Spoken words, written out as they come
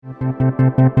This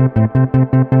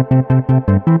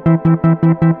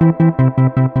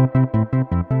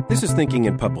is Thinking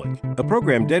in Public, a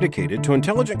program dedicated to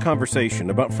intelligent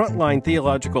conversation about frontline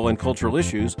theological and cultural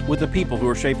issues with the people who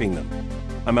are shaping them.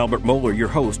 I'm Albert Mohler, your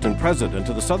host and president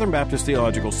of the Southern Baptist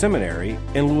Theological Seminary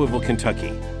in Louisville,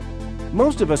 Kentucky.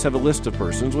 Most of us have a list of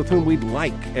persons with whom we'd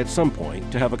like, at some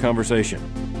point, to have a conversation.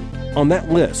 On that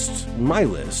list, my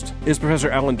list, is Professor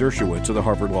Alan Dershowitz of the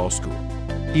Harvard Law School.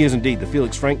 He is indeed the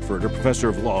Felix Frankfurter Professor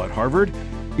of Law at Harvard.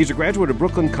 He's a graduate of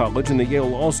Brooklyn College and the Yale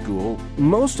Law School.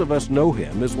 Most of us know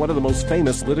him as one of the most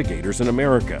famous litigators in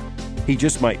America. He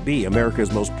just might be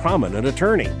America's most prominent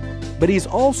attorney. But he's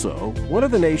also one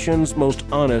of the nation's most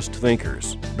honest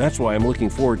thinkers. That's why I'm looking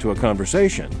forward to a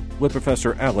conversation with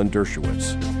Professor Alan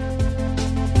Dershowitz.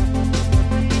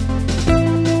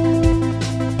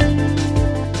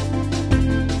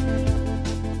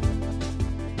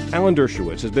 Alan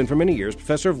Dershowitz has been for many years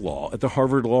professor of law at the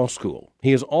Harvard Law School.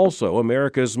 He is also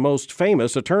America's most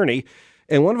famous attorney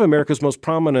and one of America's most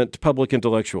prominent public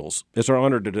intellectuals. It's our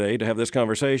honor today to have this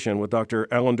conversation with Dr.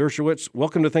 Alan Dershowitz.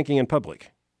 Welcome to Thinking in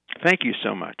Public. Thank you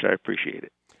so much. I appreciate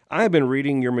it. I have been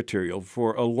reading your material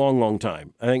for a long, long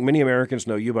time. I think many Americans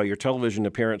know you by your television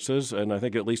appearances, and I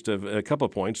think at least at a couple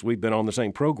of points we've been on the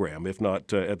same program, if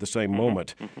not at the same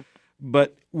moment. Mm-hmm.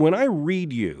 But when I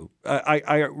read you,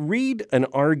 I read an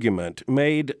argument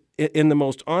made in the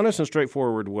most honest and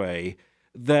straightforward way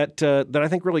that I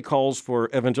think really calls for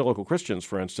evangelical Christians,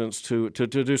 for instance, to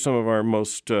do some of our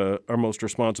most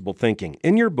responsible thinking.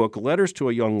 In your book, Letters to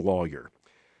a Young Lawyer,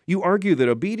 you argue that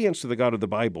obedience to the God of the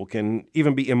Bible can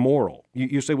even be immoral.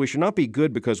 You say we should not be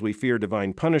good because we fear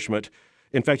divine punishment.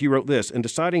 In fact, you wrote this: in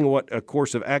deciding what a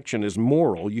course of action is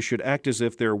moral, you should act as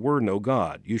if there were no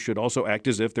God. You should also act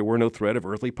as if there were no threat of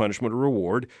earthly punishment or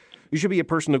reward. You should be a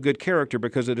person of good character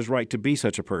because it is right to be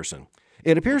such a person.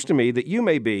 It appears to me that you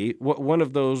may be one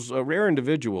of those rare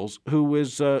individuals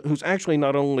who's actually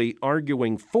not only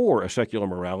arguing for a secular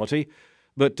morality,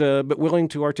 but willing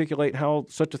to articulate how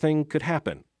such a thing could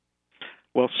happen.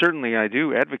 Well, certainly I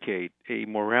do advocate a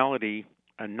morality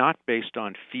not based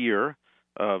on fear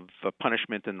of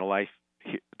punishment in the life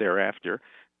thereafter,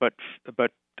 but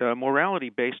morality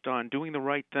based on doing the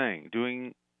right thing,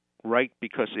 doing right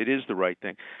because it is the right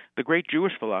thing. The great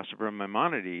Jewish philosopher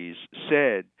Maimonides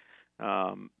said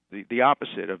the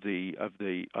opposite of the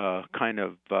kind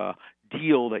of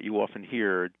deal that you often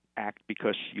hear: act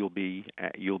because you'll be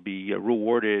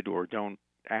rewarded, or don't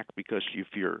act because you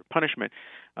fear punishment.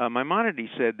 Maimonides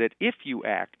said that if you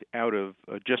act out of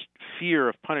just fear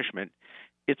of punishment,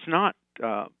 it's not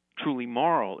truly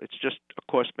moral. It's just a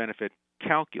cost-benefit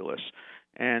calculus.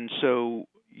 And so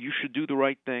you should do the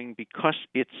right thing because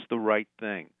it's the right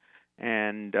thing.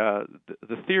 And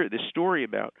the story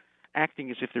about acting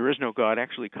as if there is no God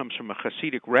actually comes from a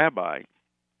Hasidic rabbi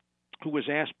who was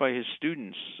asked by his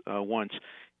students once,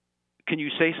 can you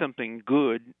say something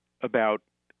good about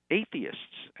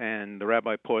atheists? And the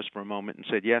rabbi paused for a moment and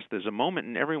said, yes, there's a moment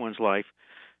in everyone's life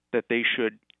that they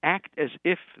should act as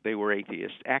if they were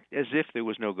atheists, act as if there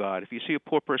was no God. If you see a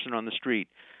poor person on the street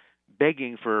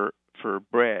begging for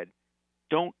bread,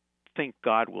 don't think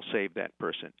God will save that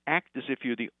person. Act as if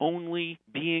you're the only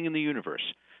being in the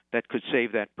universe that could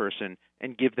save that person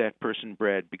and give that person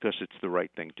bread because it's the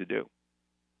right thing to do.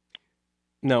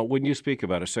 Now, when you speak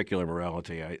about a secular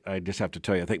morality, I just have to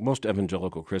tell you, I think most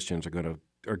evangelical Christians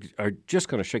are just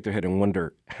going to shake their head and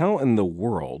wonder, how in the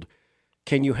world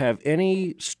can you have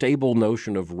any stable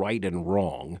notion of right and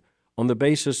wrong on the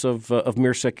basis of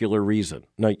mere secular reason?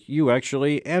 Now, you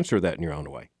actually answer that in your own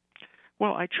way.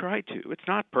 Well, I try to. It's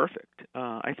not perfect.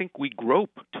 I think we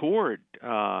grope toward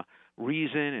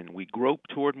reason and we grope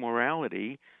toward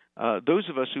morality. Those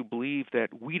of us who believe that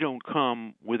we don't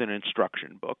come with an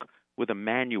instruction book, with a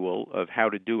manual of how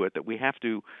to do it, that we have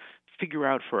to figure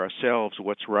out for ourselves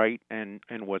what's right and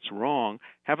what's wrong,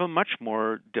 have a much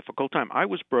more difficult time. I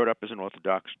was brought up as an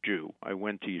Orthodox Jew. I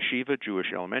went to yeshiva,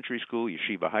 Jewish elementary school,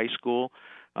 yeshiva high school.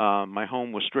 My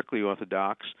home was strictly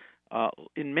Orthodox.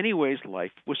 In many ways,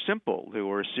 life was simple. There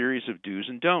were a series of do's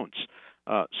and don'ts.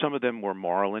 Some of them were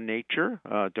moral in nature.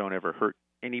 Don't ever hurt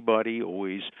anybody,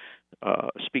 always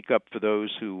speak up for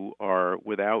those who are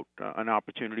without an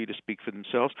opportunity to speak for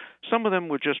themselves. Some of them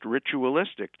were just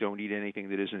ritualistic. Don't eat anything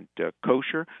that isn't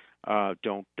kosher.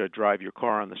 Don't drive your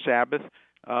car on the Sabbath.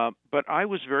 But I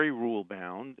was very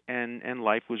rule-bound, and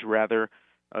life was rather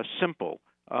simple.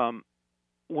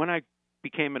 When I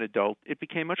became an adult, it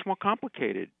became much more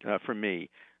complicated for me.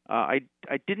 I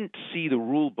didn't see the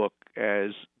rule book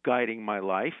as guiding my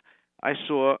life. I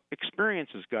saw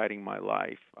experiences guiding my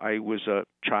life. I was a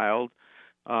child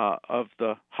of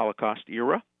the Holocaust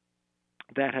era.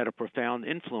 that had a profound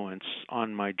influence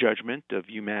on my judgment of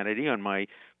humanity, on my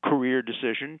career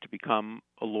decision to become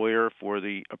a lawyer for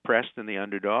the oppressed and the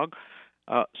underdog.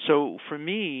 So for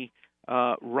me,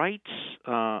 rights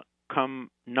come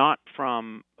not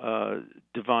from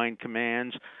divine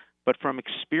commands, but from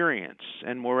experience,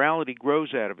 and morality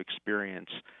grows out of experience,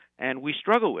 and we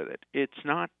struggle with it. It's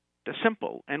not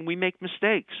simple, and we make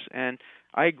mistakes. And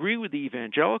I agree with the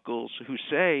evangelicals who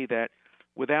say that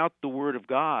without the Word of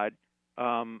God,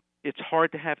 it's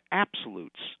hard to have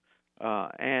absolutes,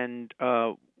 and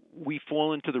we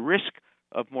fall into the risk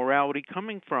of morality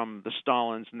coming from the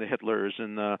Stalins and the Hitlers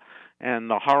and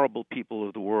the horrible people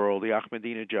of the world, the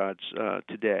Ahmadinejads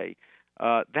today.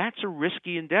 That's a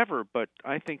risky endeavor, but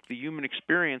I think the human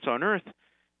experience on Earth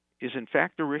is in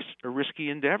fact a risky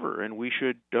endeavor, and we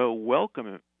should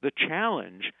welcome the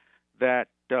challenge that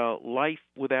life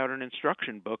without an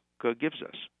instruction book gives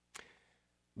us.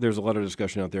 There's a lot of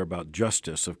discussion out there about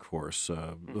justice, of course.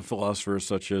 Philosophers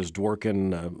such as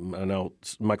Dworkin,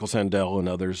 Michael Sandel, and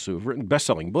others who have written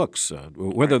best-selling books.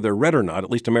 Whether they're read or not, at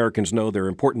least Americans know they're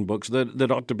important books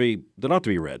that ought to be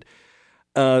read.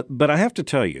 But I have to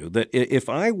tell you that if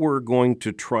I were going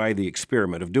to try the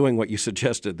experiment of doing what you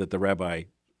suggested that the rabbi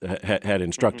had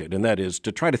instructed, and that is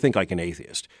to try to think like an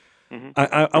atheist,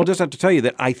 I'll just have to tell you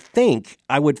that I think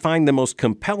I would find the most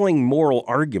compelling moral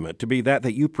argument to be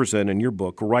that you present in your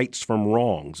book, Rights from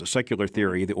Wrongs, A Secular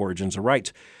Theory of the Origins of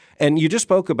Rights. And you just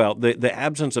spoke about the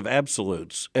absence of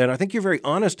absolutes. And I think you're very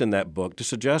honest in that book to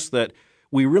suggest that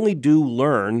we really do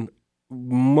learn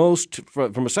most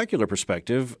from a secular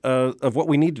perspective of what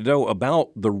we need to know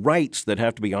about the rights that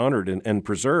have to be honored and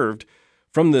preserved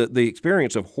from the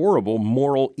experience of horrible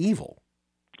moral evil.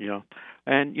 Yeah.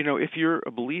 And, if you're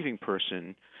a believing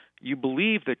person, you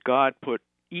believe that God put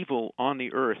evil on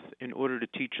the earth in order to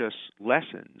teach us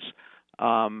lessons.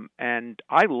 And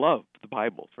I love the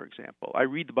Bible, for example. I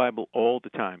read the Bible all the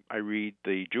time. I read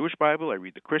the Jewish Bible. I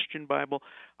read the Christian Bible.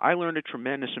 I learned a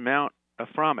tremendous amount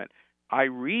from it. I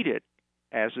read it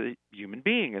as a human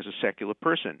being, as a secular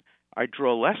person. I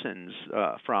draw lessons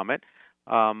from it.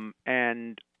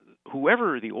 And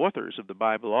whoever the authors of the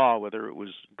Bible are, whether it was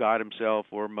God himself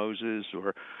or Moses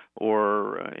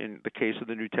or in the case of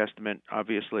the New Testament,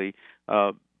 obviously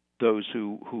those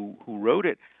who wrote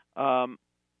it,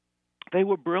 they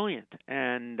were brilliant.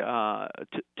 And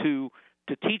to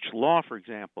teach law, for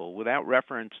example, without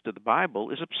reference to the Bible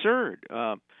is absurd.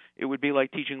 It would be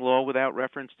like teaching law without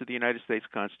reference to the United States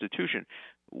Constitution.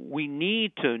 We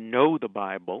need to know the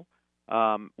Bible.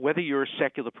 Whether you're a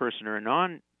secular person or a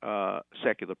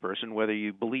non-secular person, whether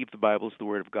you believe the Bible is the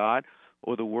Word of God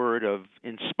or the Word of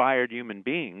inspired human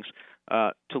beings,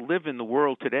 to live in the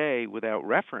world today without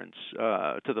reference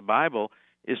to the Bible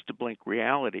is to blink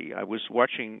reality. I was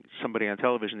watching somebody on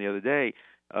television the other day,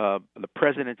 the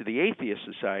president of the Atheist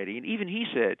Society, and even he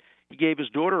said he gave his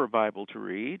daughter a Bible to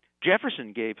read.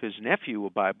 Jefferson gave his nephew a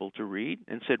Bible to read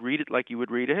and said, read it like you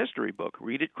would read a history book.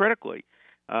 Read it critically.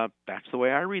 That's the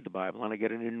way I read the Bible, and I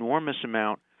get an enormous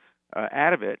amount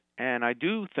out of it. And I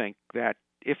do think that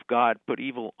if God put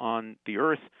evil on the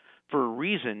earth for a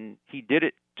reason, he did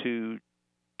it to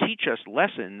teach us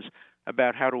lessons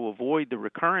about how to avoid the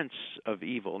recurrence of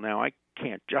evil. Now, I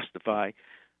can't justify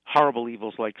horrible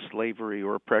evils like slavery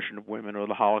or oppression of women or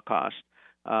the Holocaust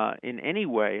in any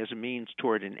way as a means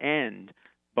toward an end,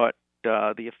 but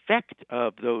the effect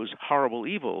of those horrible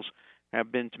evils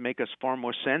have been to make us far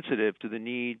more sensitive to the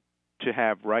need to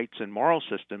have rights and moral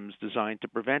systems designed to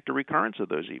prevent the recurrence of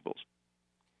those evils.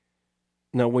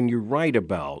 Now, when you write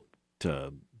about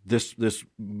this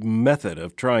method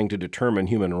of trying to determine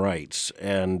human rights,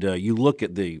 and you look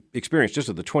at the experience just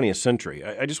of the 20th century,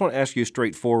 I just want to ask you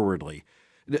straightforwardly,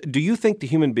 do you think the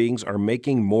human beings are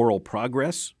making moral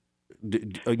progress,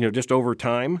 just over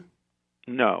time?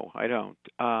 No, I don't.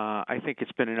 I think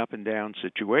it's been an up and down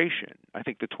situation. I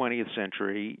think the 20th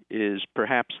century is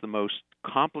perhaps the most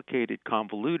complicated,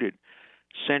 convoluted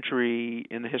century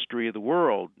in the history of the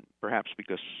world, perhaps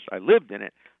because I lived in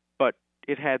it, but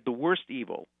it had the worst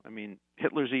evil. I mean,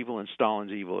 Hitler's evil and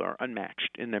Stalin's evil are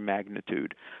unmatched in their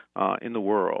magnitude in the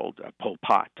world. Pol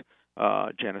Pot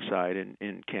genocide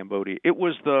in Cambodia. It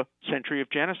was the century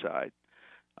of genocide.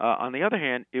 On the other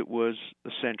hand, it was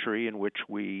the century in which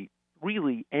we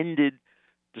really ended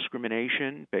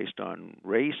discrimination based on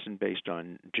race and based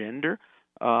on gender.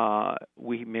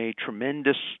 We made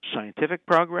tremendous scientific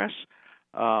progress.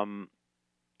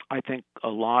 I think a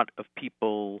lot of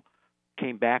people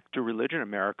came back to religion.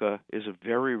 America is a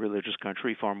very religious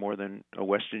country, far more than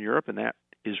Western Europe, and that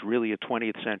is really a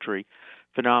 20th century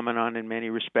phenomenon in many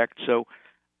respects. So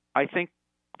I think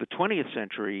the 20th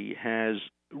century has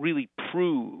really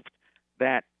proved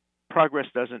that progress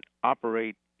doesn't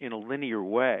operate in a linear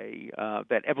way,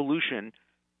 that evolution,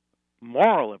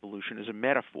 moral evolution, is a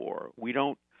metaphor. We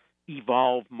don't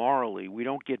evolve morally. We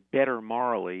don't get better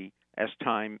morally as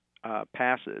time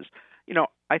passes.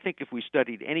 I think if we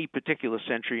studied any particular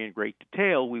century in great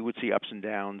detail, we would see ups and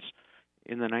downs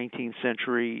in the 19th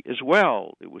century as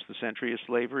well. It was the century of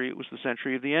slavery. It was the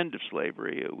century of the end of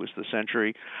slavery. It was the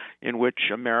century in which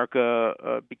America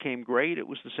became great. It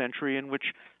was the century in which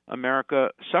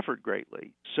America suffered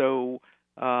greatly. So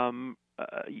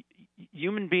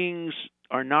human beings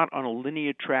are not on a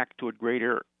linear track toward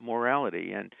greater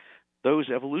morality. And those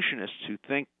evolutionists who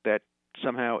think that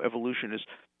somehow evolution is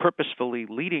purposefully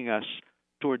leading us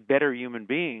toward better human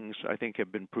beings, I think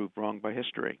have been proved wrong by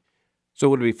history. So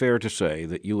would it be fair to say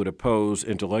that you would oppose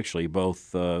intellectually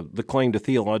both the claim to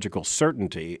theological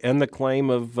certainty and the claim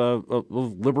of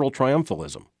liberal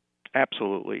triumphalism?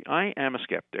 Absolutely. I am a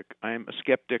skeptic. I'm a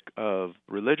skeptic of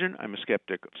religion. I'm a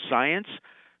skeptic of science.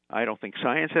 I don't think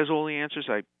science has all the answers.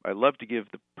 I love to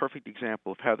give the perfect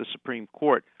example of how the Supreme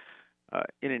Court,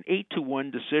 in an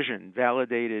 8-1 decision,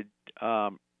 validated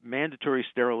mandatory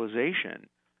sterilization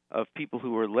of people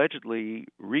who were allegedly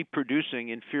reproducing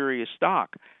inferior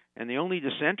stock. And the only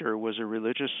dissenter was a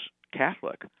religious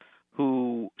Catholic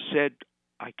who said,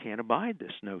 I can't abide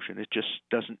this notion. It just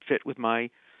doesn't fit with my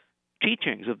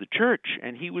teachings of the church.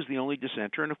 And he was the only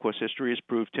dissenter, and of course history has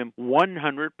proved him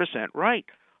 100% right.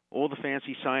 All the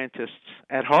fancy scientists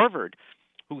at Harvard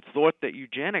who thought that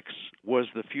eugenics was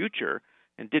the future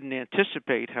and didn't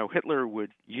anticipate how Hitler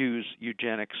would use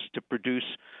eugenics to produce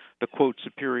the, quote,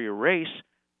 superior race,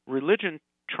 religion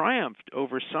triumphed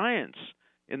over science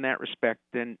in that respect.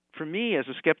 And for me, as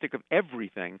a skeptic of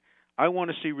everything, I want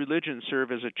to see religion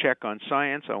serve as a check on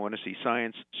science. I want to see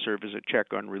science serve as a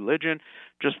check on religion,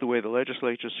 just the way the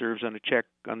legislature serves on a check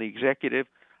on the executive.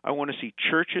 I want to see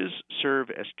churches serve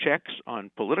as checks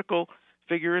on political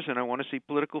figures, and I want to see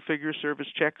political figures serve as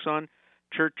checks on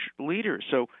church leaders.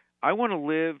 So I want to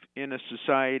live in a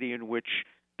society in which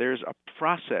there's a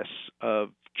process of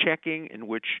checking, in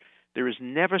which there is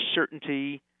never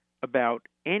certainty about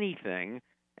anything,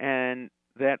 and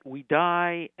that we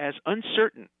die as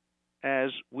uncertain as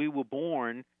we were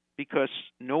born because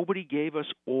nobody gave us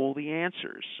all the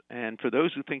answers. And for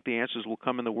those who think the answers will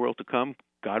come in the world to come,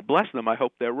 God bless them. I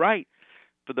hope they're right.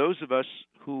 For those of us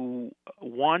who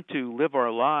want to live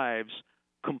our lives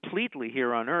completely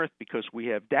here on earth because we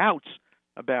have doubts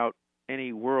about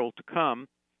any world to come,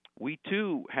 we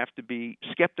too have to be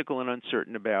skeptical and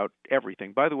uncertain about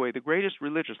everything. By the way, the greatest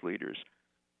religious leaders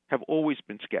have always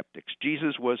been skeptics.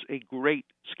 Jesus was a great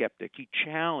skeptic. He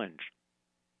challenged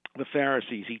the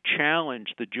Pharisees. He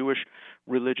challenged the Jewish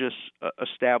religious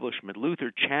establishment.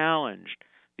 Luther challenged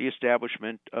the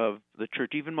establishment of the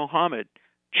church. Even Muhammad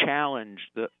challenged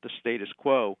the status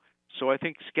quo. So I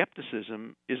think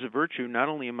skepticism is a virtue not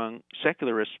only among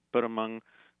secularists, but among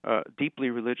deeply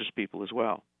religious people as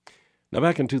well. Now,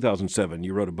 back in 2007,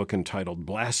 you wrote a book entitled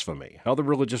Blasphemy, How the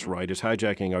Religious Right is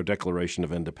Hijacking Our Declaration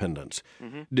of Independence.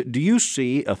 Mm-hmm. Do you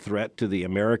see a threat to the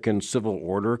American civil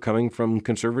order coming from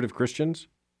conservative Christians?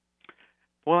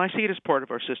 Well, I see it as part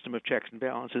of our system of checks and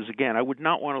balances. Again, I would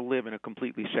not want to live in a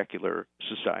completely secular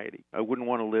society. I wouldn't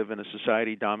want to live in a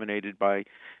society dominated by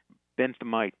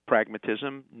Benthamite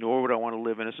pragmatism, nor would I want to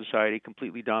live in a society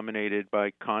completely dominated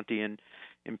by Kantian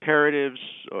imperatives,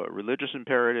 or religious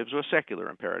imperatives, or secular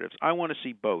imperatives. I want to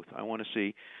see both. I want to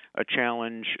see a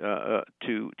challenge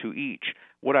to each.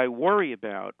 What I worry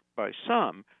about by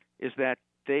some is that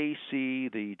they see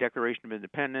the Declaration of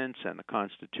Independence and the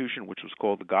Constitution, which was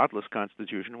called the Godless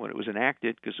Constitution when it was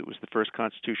enacted, because it was the first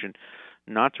constitution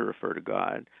not to refer to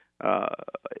God.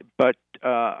 But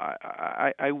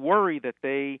I worry that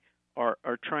they are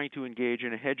trying to engage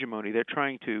in a hegemony. They're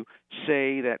trying to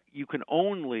say that you can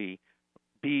only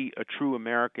be a true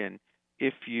American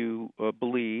if you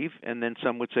believe, and then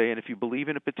some would say, and if you believe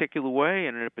in a particular way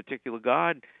and in a particular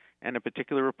God and a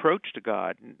particular approach to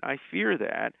God. And I fear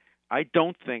that. I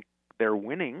don't think they're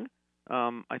winning.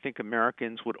 I think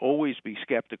Americans would always be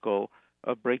skeptical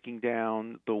of breaking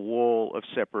down the wall of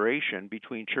separation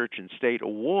between church and state, a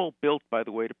wall built, by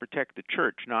the way, to protect the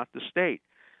church, not the state.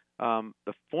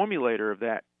 The formulator of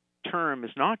that term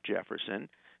is not Jefferson.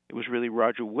 It was really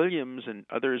Roger Williams and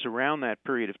others around that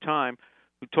period of time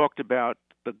who talked about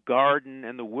the garden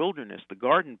and the wilderness, the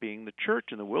garden being the church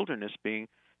and the wilderness being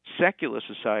secular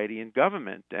society and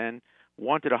government, and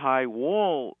wanted a high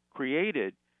wall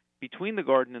created between the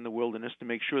garden and the wilderness to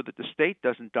make sure that the state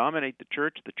doesn't dominate the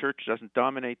church doesn't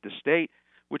dominate the state,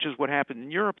 which is what happened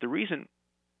in Europe. The reason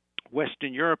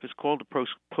Western Europe is called a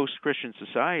post-Christian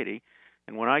society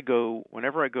And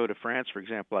whenever I go to France, for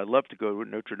example, I love to go to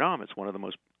Notre Dame. It's one of the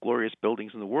most glorious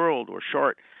buildings in the world, or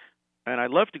Chartres. And I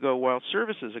love to go while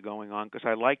services are going on because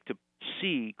I like to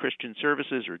see Christian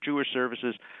services or Jewish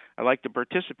services. I like to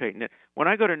participate in it. When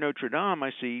I go to Notre Dame,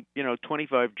 I see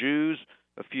 25 Jews,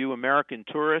 a few American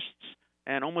tourists,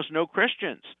 and almost no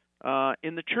Christians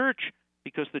in the church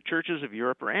because the churches of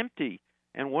Europe are empty.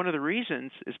 And one of the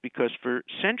reasons is because for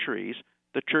centuries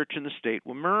the church and the state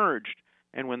were merged.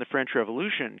 And when the French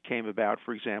Revolution came about,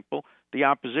 for example, the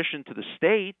opposition to the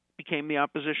state became the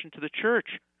opposition to the church.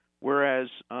 Whereas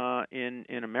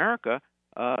in America,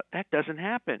 that doesn't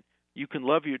happen. You can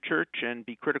love your church and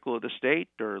be critical of the state,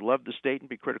 or love the state and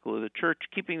be critical of the church.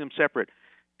 Keeping them separate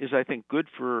is, I think, good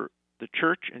for the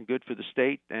church and good for the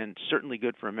state, and certainly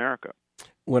good for America.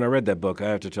 When I read that book, I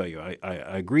have to tell you, I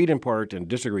agreed in part and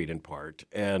disagreed in part.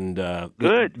 And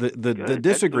Good. The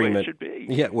disagreement, that's the way it should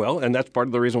be. Yeah, well, and that's part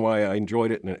of the reason why I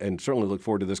enjoyed it, and certainly look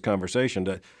forward to this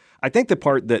conversation. I think the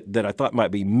part that I thought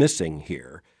might be missing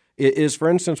here is, for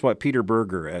instance, what Peter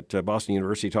Berger at Boston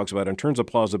University talks about in terms of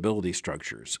plausibility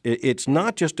structures. It's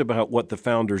not just about what the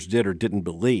founders did or didn't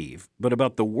believe, but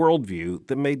about the worldview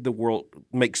that made the world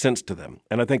make sense to them.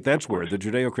 And I think that's where the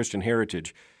Judeo-Christian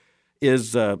heritage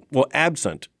is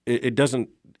absent. It doesn't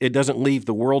leave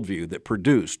the worldview that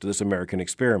produced this American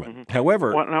experiment. Mm-hmm.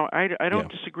 However, well, no, I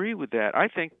don't disagree with that. I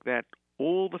think that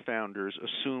all the founders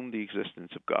assumed the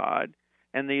existence of God,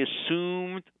 and they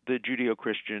assumed the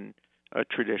Judeo-Christian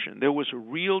tradition. There was a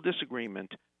real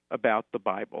disagreement about the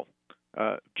Bible.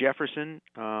 Jefferson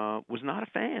was not a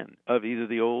fan of either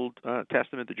the Old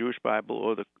Testament, the Jewish Bible,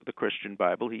 or the Christian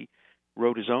Bible. He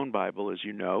wrote his own Bible, as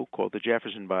you know, called the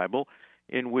Jefferson Bible,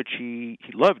 in which he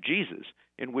loved Jesus,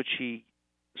 in which he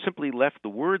simply left the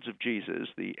words of Jesus,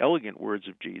 the elegant words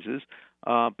of Jesus,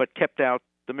 but kept out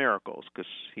the miracles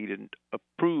because he didn't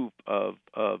approve of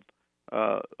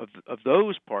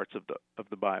those parts of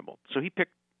the Bible. So he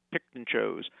picked and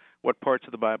chose what parts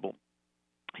of the Bible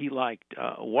he liked.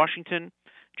 Washington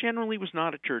generally was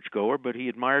not a churchgoer, but he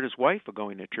admired his wife for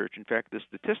going to church. In fact, the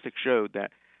statistics showed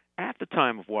that at the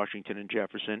time of Washington and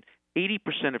Jefferson,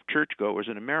 80% of churchgoers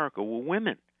in America were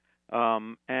women.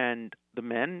 And the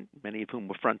men, many of whom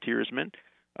were frontiersmen,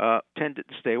 tended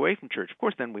to stay away from church. Of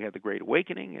course, then we had the Great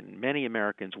Awakening, and many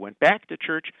Americans went back to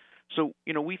church. So,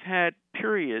 we've had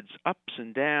periods, ups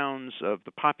and downs, of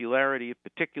the popularity of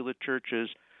particular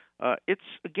churches. It's,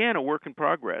 again, a work in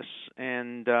progress.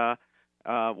 And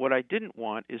what I didn't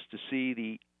want is to see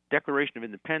the Declaration of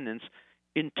Independence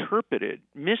misinterpreted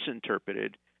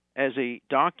as a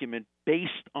document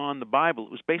based on the Bible.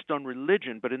 It was based on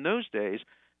religion, but in those days,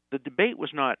 the debate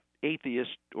was not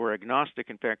atheist or agnostic.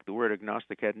 In fact, the word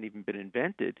agnostic hadn't even been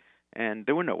invented, and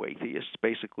there were no atheists,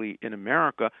 basically, in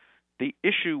America. The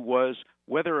issue was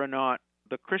whether or not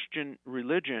the Christian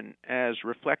religion, as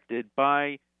reflected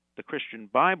by the Christian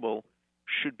Bible,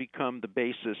 should become the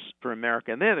basis for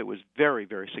America. And there was very,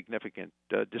 very significant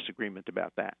disagreement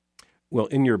about that. Well,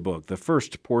 in your book, the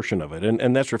first portion of it,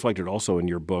 and that's reflected also in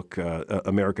your book,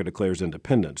 America Declares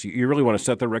Independence, you really want to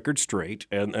set the record straight,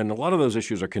 and a lot of those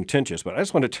issues are contentious, but I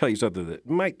just want to tell you something that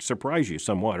might surprise you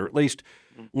somewhat, or at least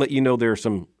let you know there are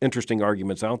some interesting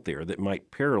arguments out there that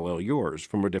might parallel yours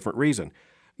from a different reason.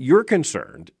 You're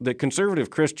concerned that conservative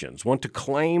Christians want to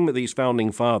claim these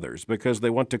founding fathers because they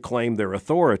want to claim their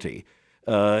authority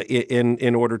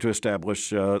in order to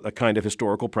establish a kind of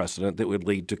historical precedent that would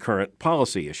lead to current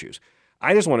policy issues.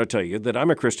 I just want to tell you that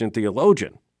I'm a Christian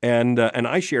theologian, and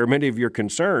I share many of your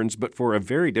concerns, but for a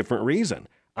very different reason.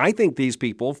 I think these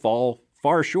people fall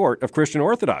far short of Christian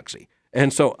orthodoxy,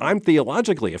 and so I'm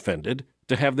theologically offended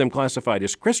to have them classified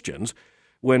as Christians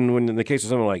when in the case of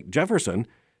someone like Jefferson,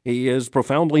 he is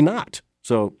profoundly not.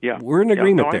 So we're in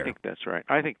agreement there. I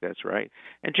think that's right.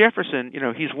 And Jefferson,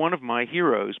 he's one of my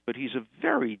heroes, but he's a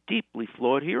very deeply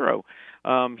flawed hero.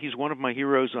 He's one of my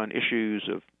heroes on issues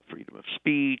of freedom of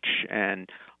speech and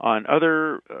on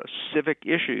other civic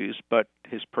issues, but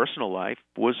his personal life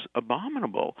was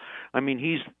abominable. I mean,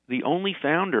 he's the only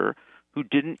founder who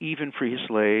didn't even free his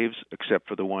slaves, except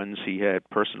for the ones he had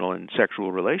personal and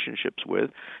sexual relationships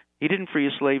with. He didn't free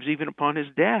his slaves even upon his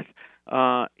death.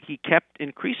 He kept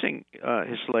increasing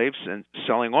his slaves and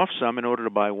selling off some in order to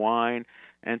buy wine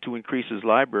and to increase his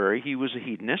library. He was a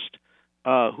hedonist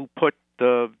who put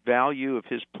the value of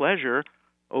his pleasure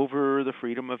over the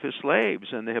freedom of his slaves,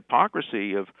 and the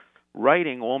hypocrisy of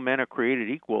writing all men are created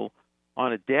equal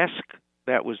on a desk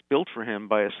that was built for him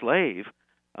by a slave,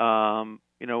 in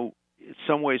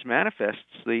some ways manifests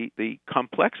the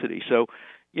complexity. So,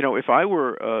 if I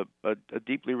were a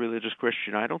deeply religious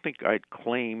Christian, I don't think I'd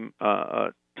claim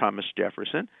Thomas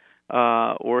Jefferson.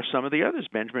 or some of the others,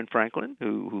 Benjamin Franklin,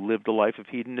 who lived a life of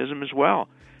hedonism as well.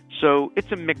 So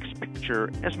it's a mixed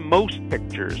picture, as most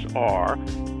pictures are,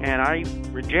 and I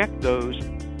reject those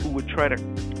who would try to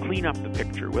clean up the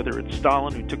picture, whether it's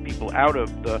Stalin, who took people out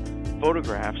of the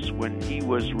photographs when he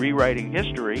was rewriting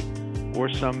history, or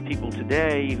some people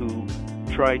today who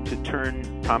tried to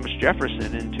turn Thomas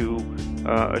Jefferson into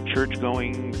a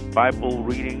church-going,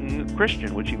 Bible-reading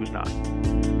Christian, which he was not.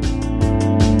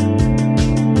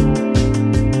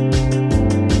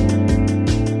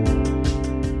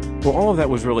 Well, all of that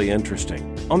was really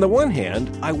interesting. On the one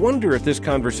hand, I wonder if this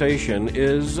conversation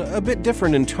is a bit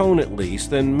different in tone, at least,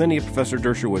 than many of Professor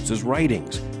Dershowitz's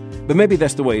writings. But maybe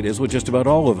that's the way it is with just about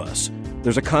all of us.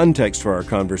 There's a context for our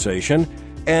conversation,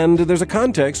 and there's a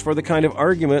context for the kind of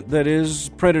argument that is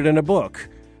printed in a book.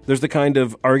 There's the kind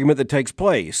of argument that takes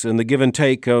place in the give and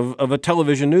take of a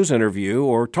television news interview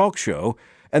or talk show,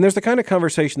 and there's the kind of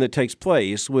conversation that takes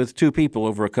place with two people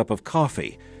over a cup of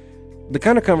coffee. The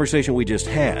kind of conversation we just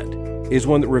had is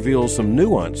one that reveals some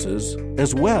nuances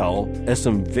as well as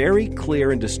some very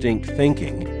clear and distinct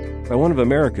thinking by one of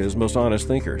America's most honest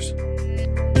thinkers.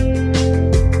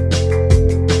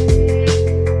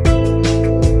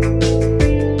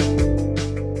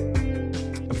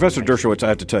 Professor Dershowitz, I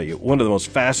have to tell you, one of the most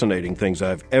fascinating things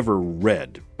I've ever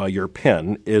read by your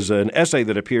pen is an essay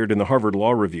that appeared in the Harvard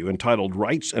Law Review entitled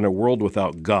Rights in a World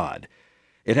Without God.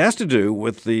 It has to do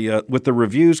with the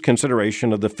review's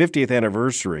consideration of the 50th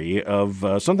anniversary of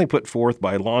something put forth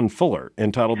by Lon Fuller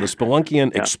entitled The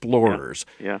Spelunkian Explorers.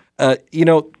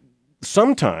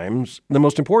 Sometimes the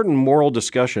most important moral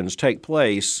discussions take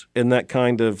place in that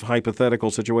kind of hypothetical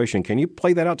situation. Can you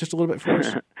play that out just a little bit for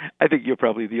us? I think you're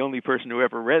probably the only person who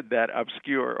ever read that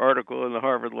obscure article in the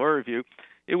Harvard Law Review.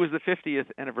 It was the 50th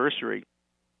anniversary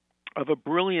of a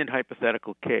brilliant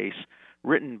hypothetical case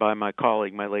written by my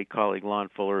late colleague Lon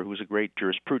Fuller, who was a great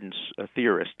jurisprudence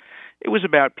theorist. It was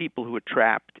about people who were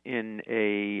trapped in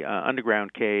a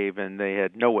underground cave, and they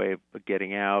had no way of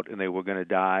getting out, and they were going to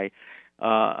die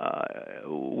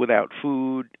without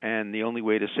food, and the only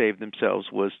way to save themselves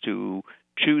was to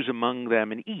choose among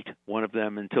them and eat one of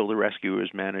them until the rescuers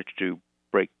managed to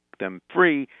break them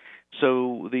free.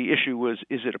 So the issue was,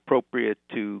 is it appropriate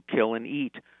to kill and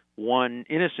eat one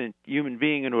innocent human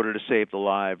being in order to save the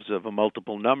lives of a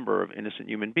multiple number of innocent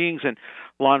human beings? And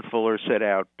Lon Fuller set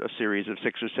out a series of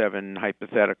 6 or 7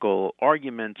 hypothetical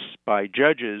arguments by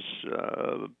judges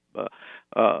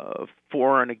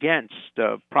for and against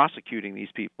prosecuting these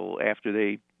people after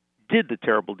they did the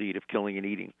terrible deed of killing and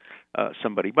eating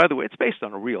somebody. By the way, it's based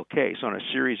on a real case, on a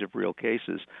series of real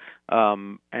cases.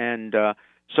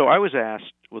 So I was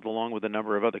asked, along with a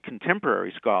number of other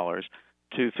contemporary scholars,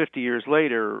 to 50 years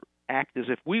later act as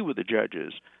if we were the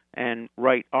judges and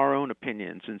write our own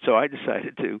opinions. And so I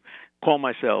decided to call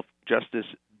myself Justice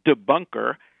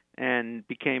Debunker and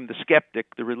became the skeptic,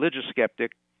 the religious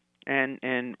skeptic,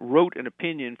 and wrote an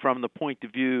opinion from the point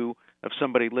of view of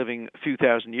somebody living a few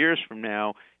thousand years from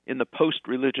now in the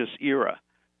post-religious era.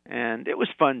 And it was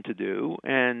fun to do,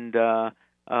 and it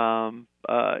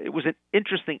was an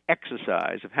interesting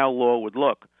exercise of how law would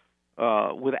look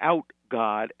without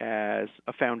God as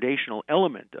a foundational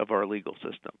element of our legal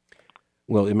system.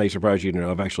 Well, it may surprise you to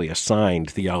know I've actually assigned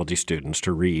theology students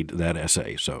to read that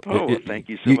essay. So, thank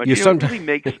you so much. It really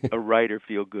makes a writer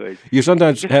feel good. You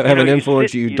sometimes have an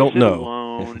influence you don't know.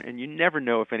 Alone, and you never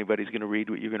know if anybody's going to read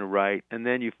what you're going to write, and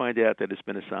then you find out that it's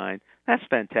been assigned. That's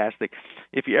fantastic.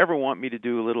 If you ever want me to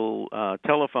do a little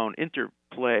telephone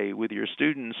interplay with your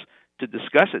students to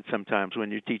discuss it sometimes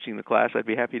when you're teaching the class, I'd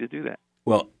be happy to do that.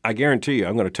 Well, I guarantee you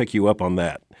I'm going to take you up on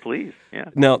that. Please,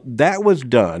 yeah. Now, that was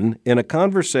done in a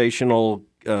conversational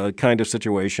kind of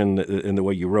situation in the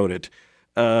way you wrote it,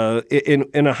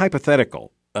 in a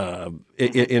hypothetical,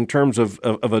 in terms of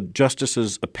a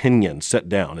justice's opinion set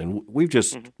down. And we've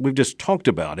just talked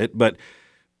about it, but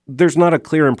there's not a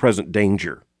clear and present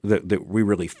danger that we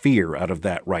really fear out of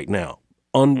that right now.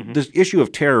 On this issue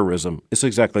of terrorism, it's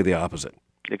exactly the opposite.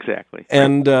 Exactly.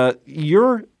 And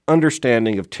your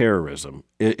understanding of terrorism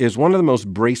is one of the most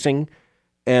bracing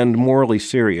and morally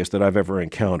serious that I've ever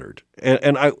encountered.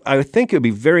 And I think it would be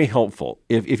very helpful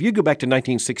if you go back to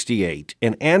 1968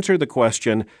 and answer the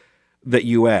question that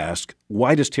you ask,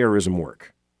 why does terrorism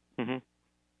work? Mm-hmm.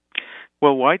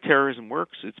 Well, why terrorism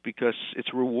works, it's because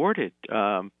it's rewarded.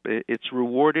 It's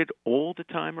rewarded all the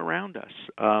time around us.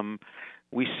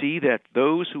 We see that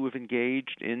those who have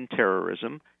engaged in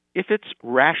terrorism, if it's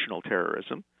rational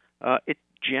terrorism, it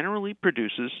generally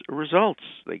produces results.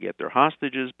 They get their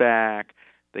hostages back.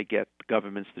 They get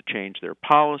governments to change their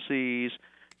policies.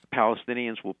 The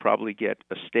Palestinians will probably get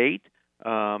a state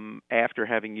after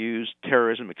having used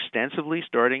terrorism extensively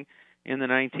starting in the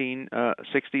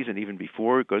 1960s and even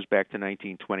before. It goes back to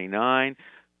 1929,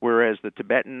 whereas the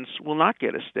Tibetans will not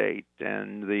get a state,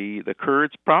 and the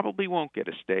Kurds probably won't get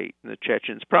a state, and the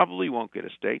Chechens probably won't get a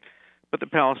state, but the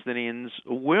Palestinians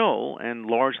will, and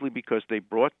largely because they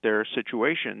brought their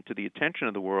situation to the attention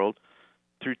of the world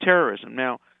through terrorism.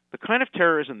 Now, the kind of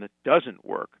terrorism that doesn't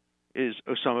work is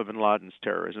Osama bin Laden's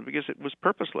terrorism because it was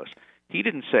purposeless. He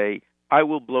didn't say, I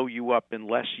will blow you up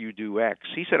unless you do X.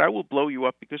 He said, I will blow you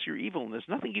up because you're evil, and there's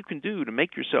nothing you can do to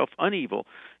make yourself unevil.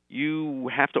 You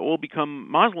have to all become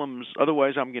Muslims,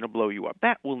 otherwise I'm going to blow you up.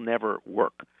 That will never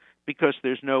work because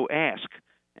there's no ask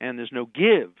and there's no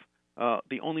give.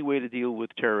 The only way to deal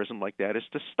with terrorism like that is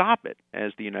to stop it,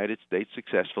 as the United States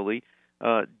successfully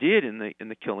did in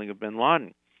the killing of bin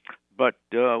Laden. But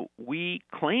we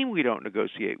claim we don't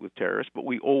negotiate with terrorists, but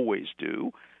we always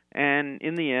do. And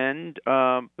in the end,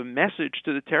 the message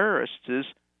to the terrorists is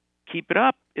keep it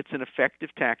up. It's an effective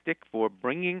tactic for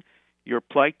bringing your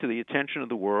plight to the attention of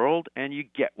the world, and you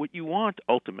get what you want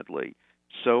ultimately.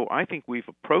 So I think we've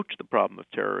approached the problem of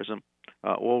terrorism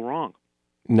all wrong.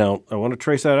 Now, I want to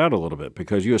trace that out a little bit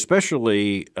because you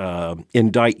especially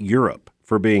indict Europe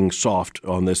for being soft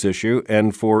on this issue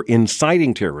and for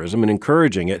inciting terrorism and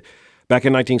encouraging it. Back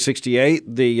in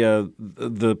 1968,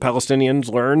 the Palestinians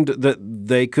learned that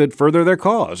they could further their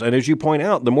cause. And as you point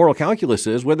out, the moral calculus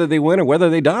is whether they win or whether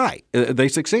they die, they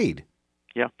succeed.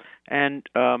 Yeah, and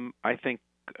I think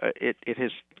it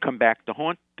has come back to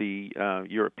haunt the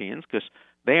Europeans because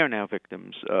they are now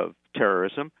victims of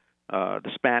terrorism.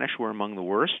 The Spanish were among the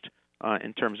worst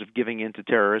in terms of giving in to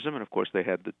terrorism, and of course they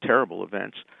had the terrible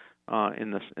events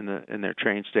in their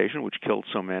train station, which killed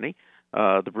so many.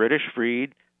 The British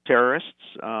freed terrorists,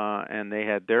 and they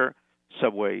had their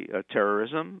subway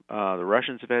terrorism. The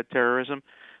Russians have had terrorism.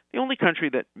 The only country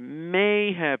that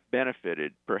may have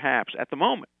benefited, perhaps, at the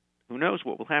moment, who knows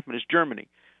what will happen, is Germany.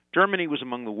 Germany was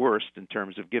among the worst in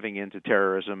terms of giving in to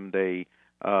terrorism. They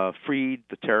freed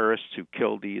the terrorists who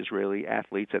killed the Israeli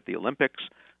athletes at the Olympics.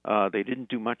 They didn't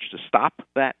do much to stop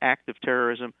that act of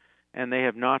terrorism, and they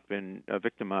have not been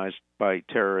victimized by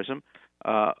terrorism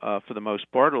for the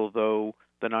most part, although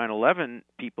the 9/11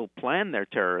 people planned their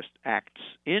terrorist acts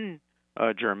in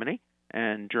Germany,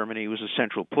 and Germany was a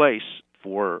central place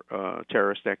for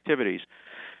terrorist activities.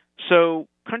 So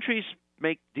countries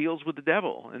make deals with the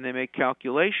devil, and they make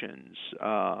calculations.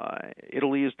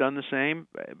 Italy has done the same.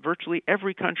 Virtually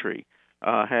every country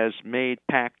has made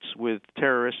pacts with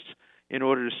terrorists in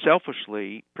order to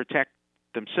selfishly protect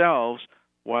themselves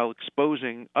while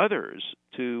exposing others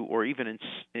to, or even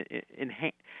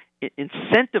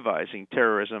incentivizing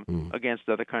terrorism against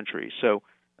other countries. So,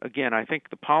 again, I think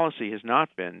the policy has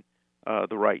not been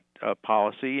the right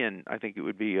policy, and I think it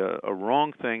would be a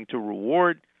wrong thing to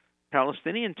reward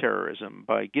Palestinian terrorism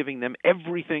by giving them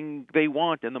everything they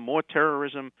want, and the more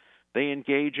terrorism they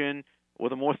engage in, or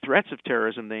the more threats of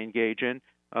terrorism they engage in,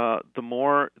 the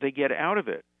more they get out of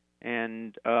it.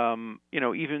 And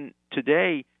even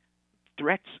today,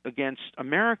 threats against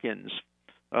Americans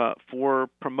for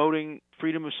promoting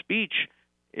freedom of speech,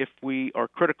 if we are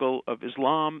critical of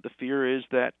Islam, the fear is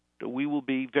that we will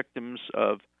be victims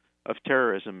of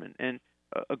terrorism, and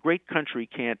a great country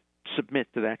can't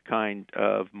submit to that kind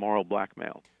of moral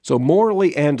blackmail. So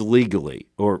morally and legally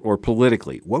or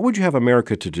politically, what would you have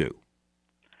America to do?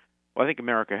 Well, I think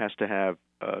America has to have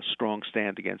a strong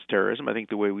stand against terrorism. I think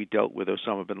the way we dealt with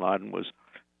Osama bin Laden was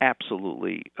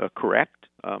absolutely correct.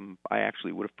 I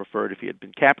actually would have preferred if he had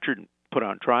been captured and put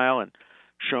on trial and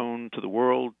shown to the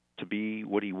world to be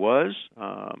what he was,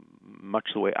 much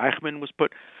the way Eichmann was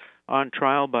put on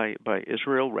trial by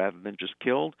Israel rather than just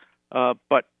killed.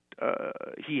 But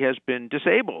he has been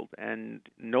disabled and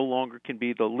no longer can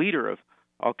be the leader of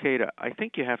al-Qaeda. I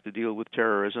think you have to deal with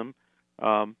terrorism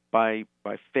by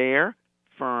fair,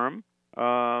 firm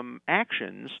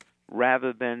actions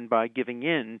rather than by giving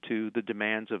in to the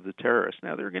demands of the terrorists.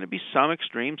 Now, there are going to be some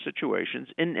extreme situations,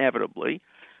 inevitably,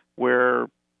 where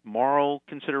moral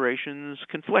considerations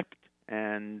conflict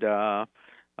and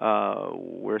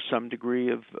where some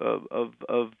degree of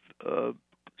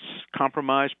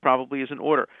compromise probably is in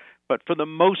order. But for the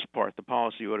most part, the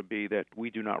policy ought to be that we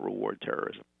do not reward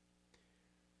terrorism.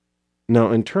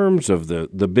 Now, in terms of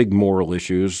the big moral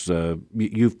issues,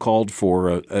 you've called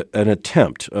for an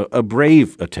attempt, a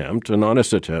brave attempt, an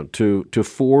honest attempt to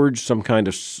forge some kind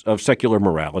of secular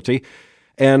morality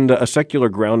and a secular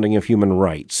grounding of human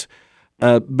rights.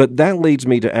 But that leads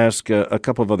me to ask a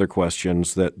couple of other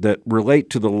questions that relate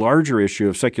to the larger issue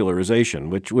of secularization,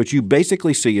 which you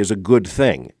basically see as a good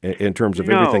thing in terms of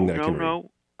everything that can. No.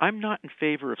 I'm not in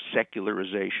favor of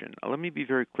secularization. Let me be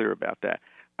very clear about that.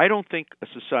 I don't think a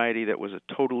society that was a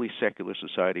totally secular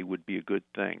society would be a good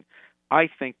thing. I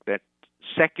think that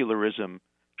secularism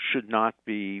should not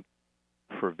be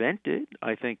prevented.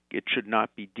 I think it should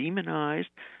not be demonized.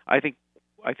 I think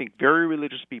very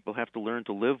religious people have to learn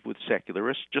to live with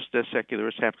secularists, just as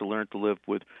secularists have to learn to live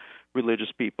with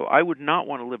religious people. I would not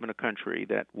want to live in a country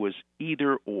that was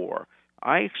either or.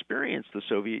 I experienced the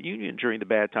Soviet Union during the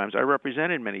bad times. I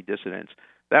represented many dissidents.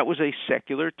 That was a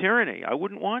secular tyranny. I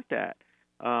wouldn't want that.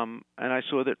 And I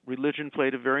saw that religion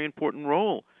played a very important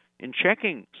role in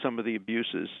checking some of the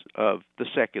abuses of the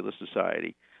secular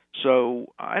society.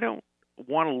 So I don't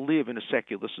want to live in a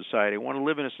secular society. I want to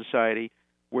live in a society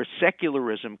where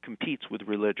secularism competes with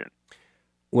religion.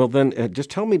 Well, then, just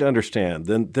tell me to understand.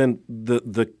 Then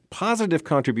the positive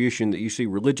contribution that you see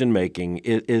religion making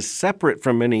is separate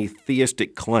from any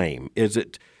theistic claim. Is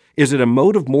it a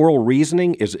mode of moral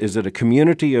reasoning? Is it a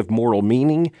community of moral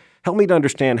meaning? Help me to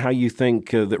understand how you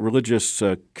think that religious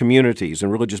communities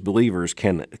and religious believers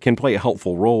can play a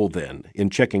helpful role then in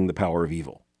checking the power of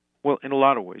evil. Well, in a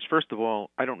lot of ways. First of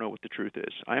all, I don't know what the truth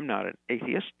is. I am not an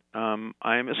atheist.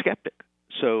 I am a skeptic.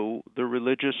 So the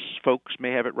religious folks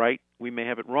may have it right. We may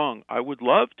have it wrong. I would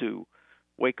love to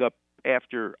wake up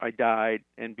after I died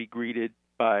and be greeted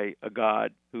by a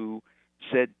God who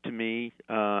said to me,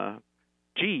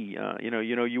 "Gee,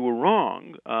 you were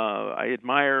wrong. I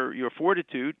admire your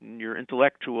fortitude and your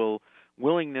intellectual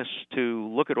willingness to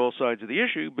look at all sides of the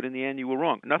issue, but in the end you were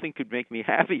wrong." Nothing could make me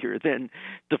happier than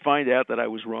to find out that I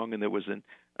was wrong and there was an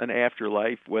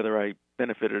afterlife, whether I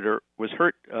benefited or was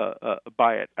hurt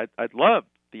by it. I'd love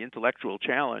the intellectual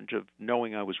challenge of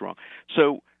knowing I was wrong.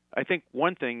 So I think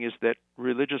one thing is that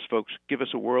religious folks give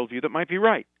us a worldview that might be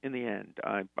right in the end.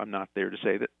 I'm not there to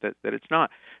say that it's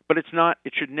not. But it's not.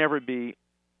 It should never be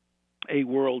a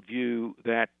worldview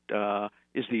that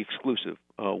is the exclusive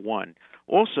one.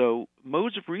 Also,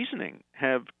 modes of reasoning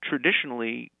have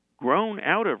traditionally grown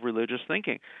out of religious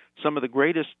thinking. Some of the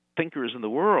greatest thinkers in the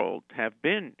world have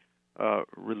been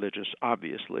religious,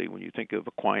 obviously, when you think of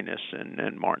Aquinas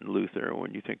and Martin Luther,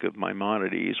 when you think of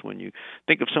Maimonides, when you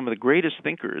think of some of the greatest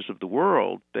thinkers of the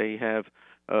world, they have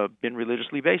been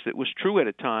religiously based. It was true at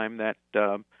a time that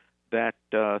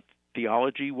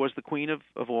theology was the queen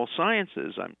of all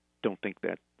sciences. I don't think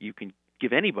that you can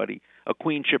give anybody a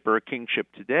queenship or a kingship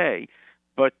today,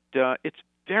 but it's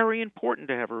very important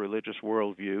to have a religious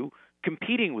worldview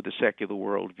competing with the secular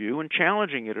worldview and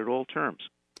challenging it at all terms.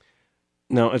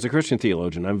 Now, as a Christian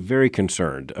theologian, I'm very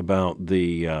concerned about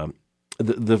the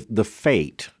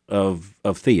fate of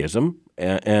theism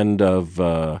and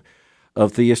of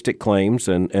theistic claims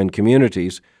and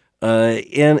communities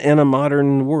in a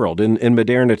modern world, in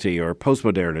modernity or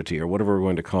postmodernity or whatever we're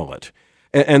going to call it.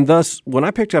 And thus, when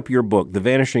I picked up your book, The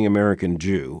Vanishing American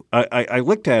Jew, I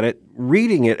looked at it,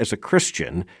 reading it as a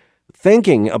Christian,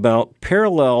 thinking about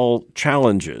parallel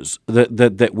challenges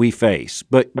that we face.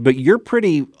 But you're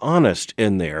pretty honest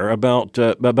in there about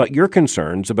your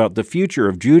concerns about the future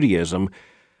of Judaism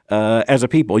as a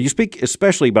people. You speak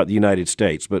especially about the United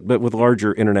States, but with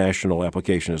larger international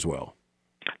application as well.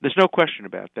 There's no question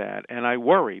about that, and I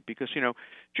worry because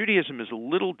Judaism is a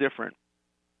little different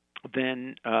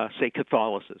than, say,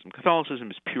 Catholicism. Catholicism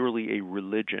is purely a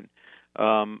religion.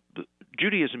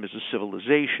 Judaism is a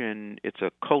civilization, it's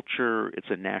a culture, it's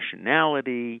a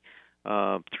nationality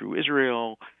through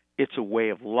Israel, it's a way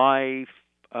of life,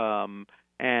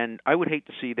 and I would hate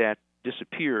to see that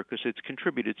disappear because it's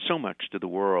contributed so much to the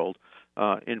world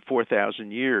in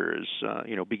 4,000 years,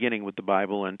 beginning with the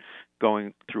Bible and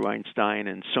going through Einstein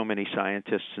and so many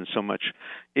scientists and so much.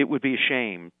 It would be a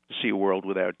shame to see a world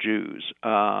without Jews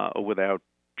or without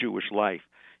Jewish life.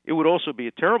 It would also be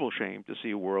a terrible shame to see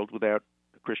a world without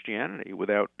Christianity,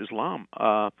 without Islam.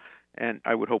 And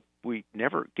I would hope we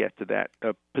never get to that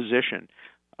position.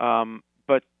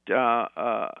 But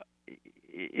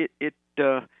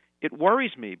it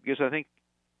worries me because I think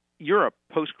Europe,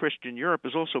 post-Christian Europe,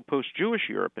 is also post-Jewish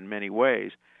Europe in many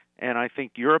ways. And I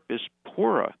think Europe is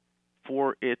poorer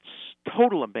for its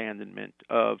total abandonment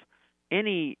of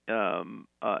any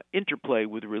interplay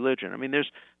with religion. I mean,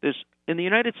 there's in the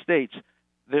United States,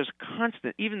 there's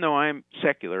constant, even though I'm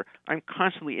secular, I'm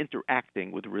constantly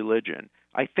interacting with religion.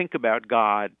 I think about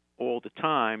God all the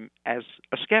time as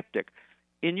a skeptic.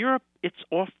 In Europe, it's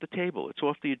off the table. It's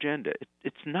off the agenda.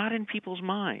 It's not in people's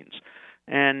minds.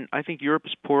 And I think Europe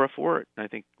is poorer for it. I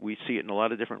think we see it in a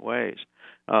lot of different ways,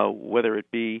 whether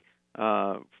it be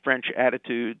French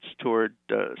attitudes toward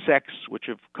sex, which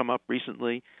have come up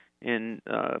recently in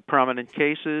prominent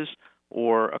cases,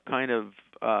 or a kind of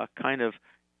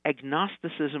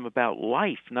agnosticism about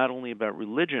life, not only about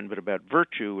religion, but about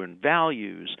virtue and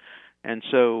values. And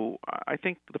so I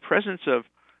think the presence of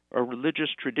a religious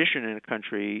tradition in a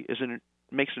country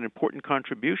makes an important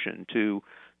contribution to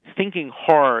thinking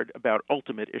hard about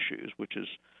ultimate issues, which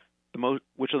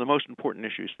are the most important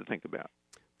issues to think about.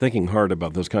 Thinking hard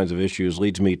about those kinds of issues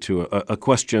leads me to a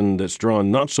question that's drawn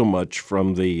not so much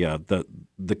from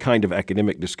the kind of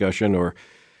academic discussion or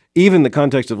even the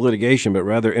context of litigation, but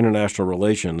rather international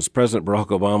relations. President Barack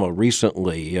Obama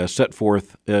recently set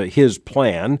forth his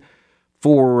plan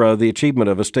for the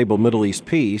achievement of a stable Middle East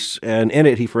peace, and in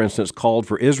it he, for instance, called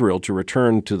for Israel to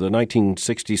return to the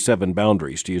 1967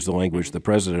 boundaries, to use the language the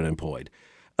president employed.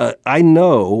 I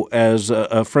know, as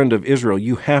a friend of Israel,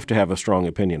 you have to have a strong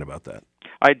opinion about that.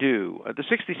 I do. The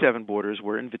 67 borders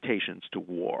were invitations to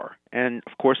war. And,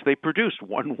 of course, they produced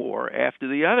one war after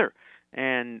the other.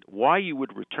 And why you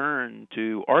would return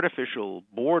to artificial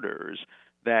borders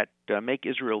that make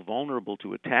Israel vulnerable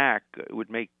to attack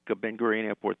would make Ben Gurion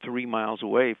Airport 3 miles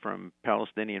away from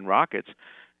Palestinian rockets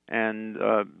and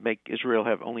make Israel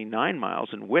have only 9 miles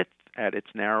in width at its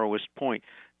narrowest point.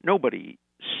 Nobody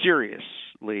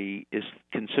seriously is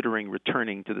considering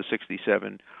returning to the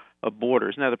 67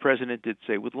 borders. Now, the president did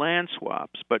say with land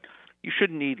swaps, but you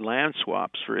shouldn't need land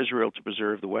swaps for Israel to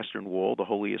preserve the Western Wall, the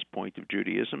holiest point of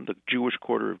Judaism, the Jewish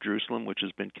quarter of Jerusalem, which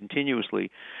has been continuously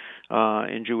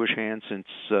in Jewish hands since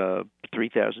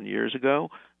 3,000 years ago,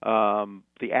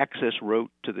 the access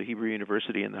route to the Hebrew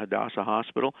University and the Hadassah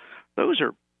Hospital. Those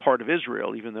are part of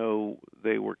Israel, even though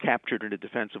they were captured in a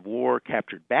defensive war,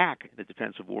 captured back in a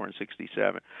defensive war in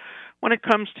 1967. When it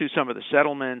comes to some of the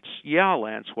settlements,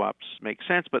 land swaps make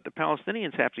sense, but the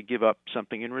Palestinians have to give up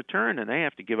something in return, and they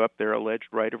have to give up their alleged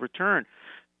right of return,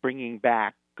 bringing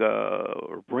 4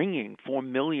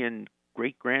 million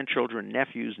great-grandchildren,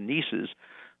 nephews, nieces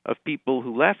of people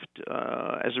who left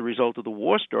as a result of the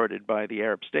war started by the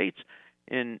Arab states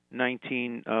in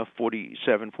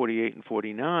 1947, 48, and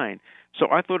 49. So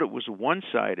I thought it was a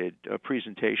one-sided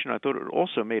presentation. I thought it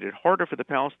also made it harder for the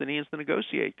Palestinians to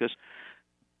negotiate because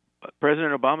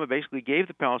President Obama basically gave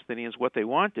the Palestinians what they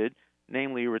wanted,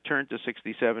 namely a return to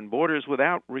 67 borders,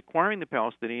 without requiring the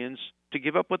Palestinians to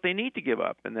give up what they need to give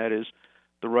up, and that is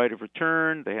the right of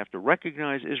return. They have to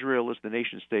recognize Israel as the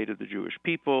nation-state of the Jewish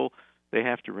people. They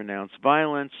have to renounce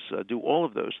violence, do all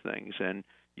of those things, and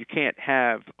you can't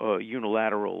have a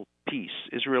unilateral peace.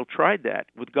 Israel tried that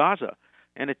with Gaza,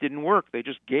 and it didn't work. They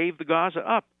just gave the Gaza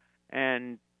up,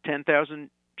 and 10,000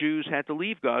 Jews had to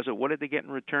leave Gaza. What did they get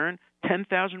in return?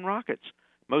 10,000 rockets.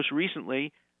 Most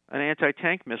recently, an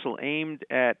anti-tank missile aimed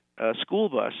at a school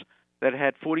bus that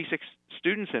had 46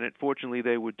 students in it. Fortunately,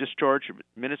 they were discharged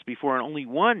minutes before, and only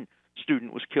one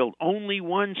student was killed. Only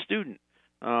one student.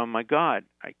 My God,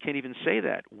 I can't even say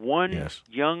that. One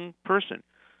young person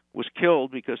was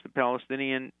killed because the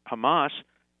Palestinian Hamas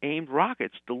aimed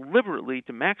rockets deliberately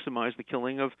to maximize the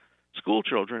killing of school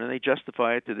children, and they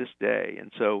justify it to this day.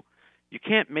 And so you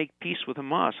can't make peace with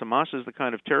Hamas. Hamas is the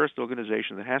kind of terrorist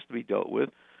organization that has to be dealt with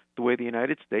the way the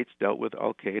United States dealt with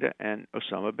al-Qaeda and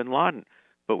Osama bin Laden.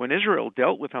 But when Israel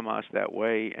dealt with Hamas that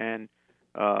way and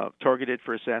targeted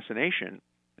for assassination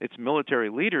its military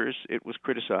leaders, it was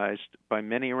criticized by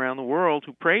many around the world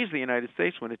who praised the United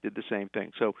States when it did the same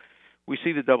thing. So we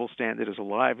see the double standard as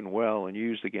alive and well and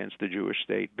used against the Jewish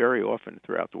state very often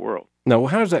throughout the world. Now,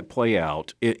 how does that play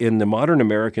out in the modern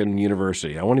American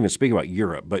university? I won't even speak about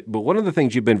Europe, but one of the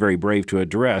things you've been very brave to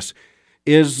address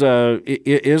is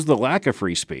the lack of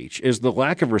free speech, is the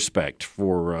lack of respect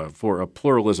for a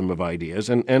pluralism of ideas,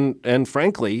 and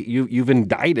frankly, you've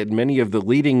indicted many of the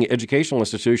leading educational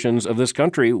institutions of this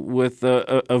country with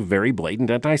a very blatant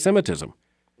anti-Semitism.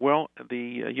 Well,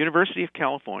 the University of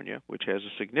California, which has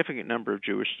a significant number of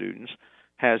Jewish students,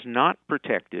 has not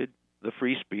protected the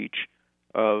free speech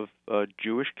of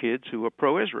Jewish kids who are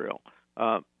pro-Israel.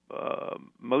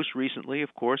 Most recently,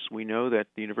 of course, we know that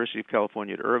the University of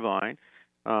California at Irvine,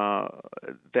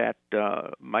 that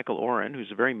Michael Oren,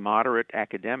 who's a very moderate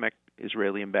academic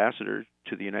Israeli ambassador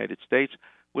to the United States,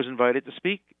 was invited to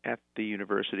speak at the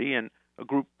university, and a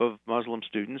group of Muslim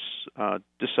students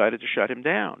decided to shut him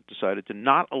down, decided to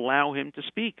not allow him to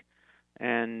speak.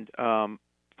 And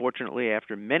fortunately,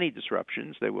 after many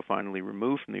disruptions, they were finally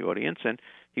removed from the audience, and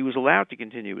he was allowed to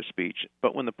continue his speech.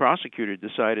 But when the prosecutor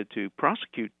decided to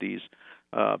prosecute these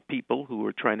people who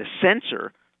were trying to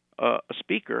censor a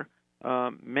speaker,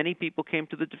 many people came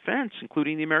to the defense,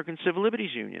 including the American Civil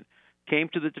Liberties Union, came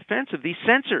to the defense of these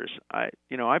censors.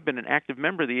 I've been an active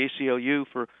member of the ACLU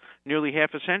for nearly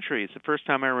half a century. It's the first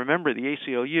time I remember the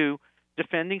ACLU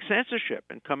defending censorship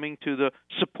and coming to the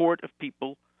support of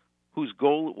people whose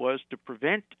goal it was to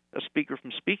prevent a speaker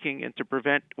from speaking and to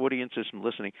prevent audiences from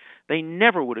listening. They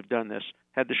never would have done this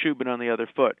had the shoe been on the other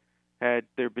foot. Had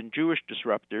there been Jewish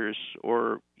disruptors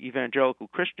or evangelical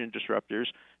Christian disruptors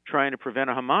trying to prevent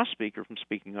a Hamas speaker from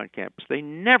speaking on campus, they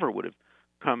never would have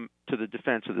come to the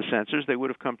defense of the censors. They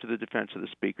would have come to the defense of the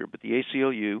speaker. But the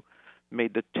ACLU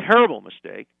made the terrible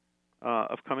mistake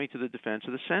of coming to the defense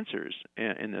of the censors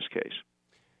in this case.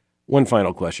 One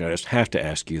final question. I just have to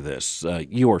ask you this.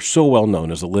 You are so well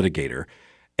known as a litigator.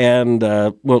 And,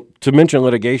 to mention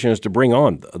litigation is to bring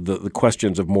on the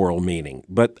questions of moral meaning.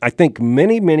 But I think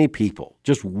many, many people,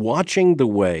 just watching the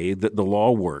way that the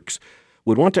law works,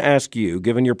 would want to ask you,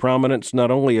 given your prominence not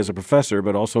only as a professor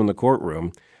but also in the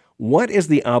courtroom, what is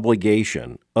the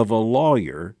obligation of a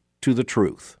lawyer to the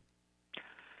truth?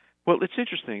 Well, it's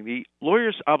interesting. The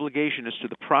lawyer's obligation is to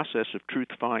the process of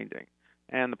truth-finding.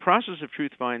 And the process of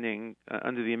truth-finding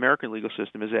under the American legal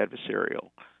system is adversarial.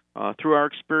 Through our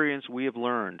experience, we have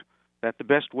learned that the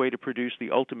best way to produce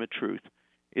the ultimate truth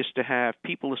is to have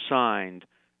people assigned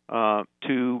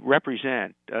to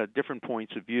represent different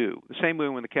points of view. The same way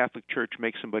when the Catholic Church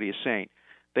makes somebody a saint,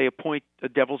 they appoint a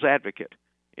devil's advocate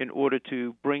in order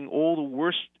to bring all the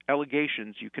worst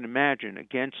allegations you can imagine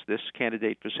against this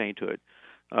candidate for sainthood.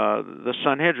 The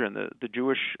Sanhedrin, the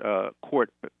Jewish court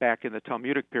back in the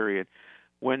Talmudic period,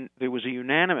 when there was a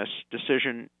unanimous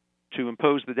decision to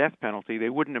impose the death penalty, they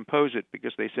wouldn't impose it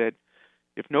because they said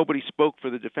if nobody spoke for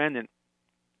the defendant,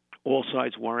 all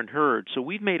sides weren't heard. So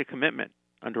we've made a commitment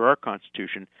under our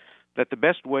Constitution that the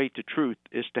best way to truth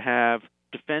is to have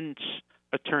defense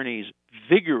attorneys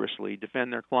vigorously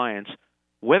defend their clients,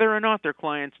 whether or not their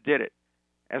clients did it.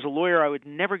 As a lawyer, I would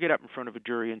never get up in front of a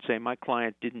jury and say my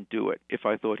client didn't do it if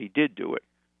I thought he did do it.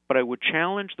 But I would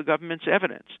challenge the government's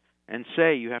evidence and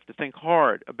say you have to think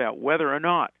hard about whether or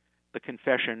not the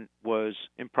confession was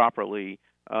improperly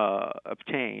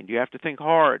obtained. You have to think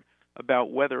hard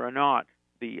about whether or not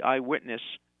the eyewitness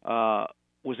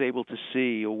was able to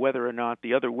see or whether or not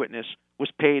the other witness was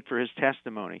paid for his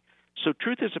testimony. So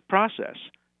truth is a process,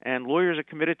 and lawyers are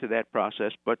committed to that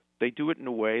process, but they do it in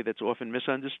a way that's often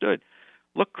misunderstood.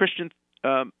 Look, Christian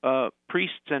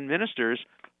priests and ministers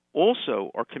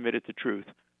also are committed to truth,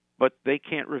 but they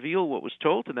can't reveal what was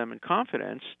told to them in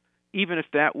confidence, even if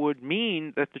that would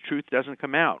mean that the truth doesn't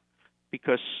come out,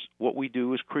 because what we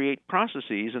do is create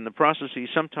processes, and the processes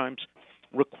sometimes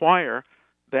require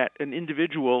that an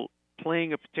individual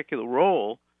playing a particular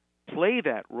role play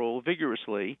that role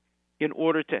vigorously in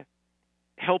order to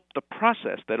help the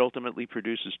process that ultimately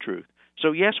produces truth.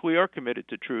 So yes, we are committed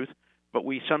to truth, but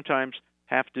we sometimes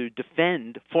have to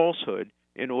defend falsehood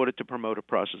in order to promote a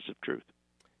process of truth.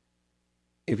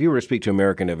 If you were to speak to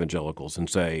American evangelicals and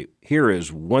say, here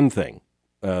is one thing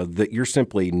that you're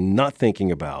simply not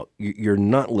thinking about, you're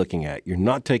not looking at, you're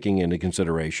not taking into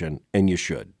consideration, and you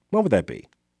should, what would that be?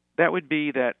 That would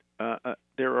be that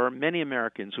there are many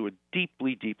Americans who are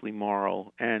deeply, deeply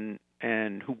moral and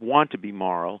who want to be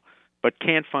moral, but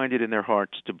can't find it in their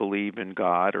hearts to believe in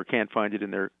God or can't find it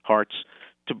in their hearts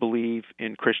to believe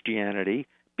in Christianity.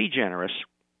 Be generous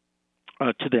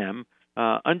to them.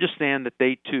 Understand that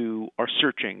they, too, are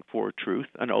searching for truth,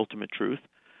 an ultimate truth.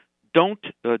 Don't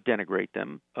denigrate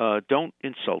them. Don't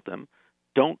insult them.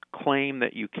 Don't claim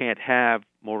that you can't have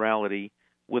morality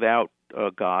without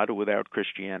God or without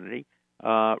Christianity.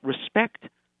 Respect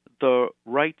the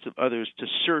rights of others to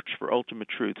search for ultimate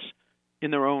truths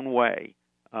in their own way.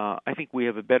 I think we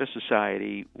have a better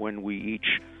society when we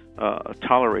each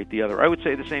tolerate the other. I would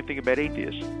say the same thing about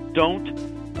atheists. Don't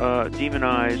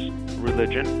demonize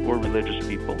religion or religious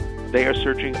people. They are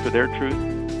searching for their truth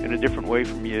in a different way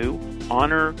from you.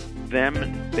 Honor them,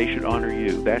 and they should honor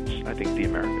you. That's, I think, the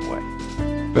American way.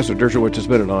 Professor Dershowitz, it's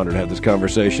been an honor to have this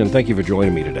conversation. Thank you for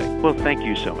joining me today. Well, thank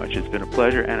you so much. It's been a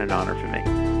pleasure and an honor for me.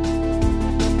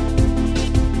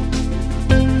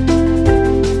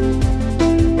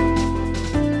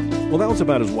 Well, that was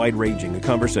about as wide-ranging a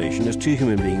conversation as two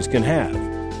human beings can have,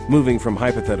 moving from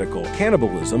hypothetical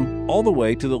cannibalism all the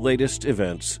way to the latest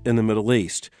events in the Middle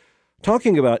East,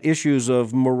 talking about issues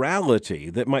of morality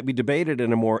that might be debated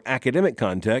in a more academic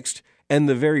context and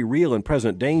the very real and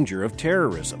present danger of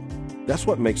terrorism. That's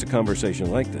what makes a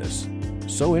conversation like this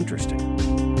so interesting.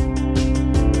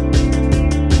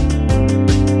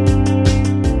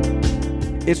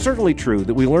 It's certainly true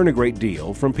that we learn a great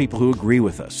deal from people who agree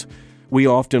with us. We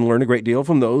often learn a great deal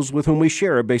from those with whom we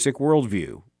share a basic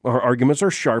worldview. Our arguments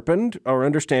are sharpened, our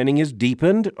understanding is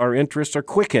deepened, our interests are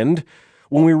quickened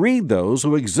when we read those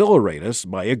who exhilarate us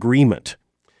by agreement.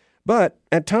 But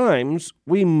at times,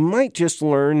 we might just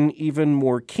learn even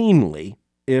more keenly,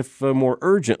 if more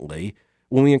urgently,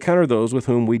 when we encounter those with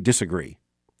whom we disagree.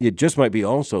 It just might be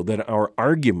also that our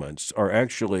arguments are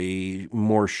actually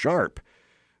more sharp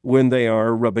when they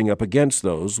are rubbing up against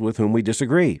those with whom we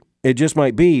disagree. It just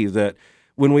might be that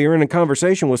when we are in a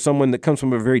conversation with someone that comes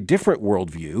from a very different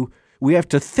worldview, we have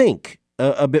to think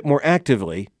a bit more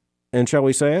actively, and shall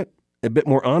we say it, a bit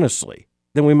more honestly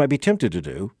than we might be tempted to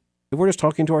do if we're just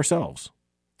talking to ourselves.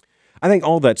 I think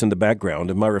all that's in the background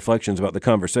of my reflections about the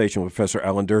conversation with Professor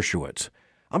Alan Dershowitz.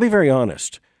 I'll be very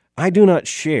honest. I do not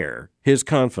share his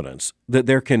confidence that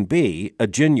there can be a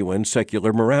genuine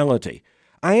secular morality.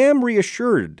 I am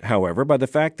reassured, however, by the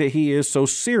fact that he is so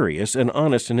serious and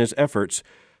honest in his efforts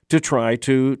to try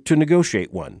to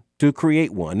negotiate one, to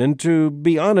create one, and to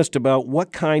be honest about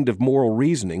what kind of moral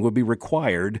reasoning would be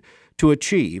required to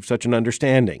achieve such an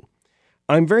understanding.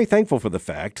 I'm very thankful for the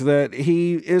fact that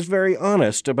he is very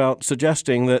honest about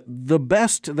suggesting that the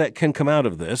best that can come out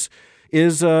of this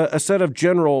is a set of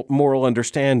general moral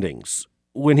understandings.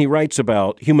 When he writes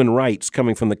about human rights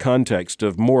coming from the context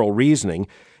of moral reasoning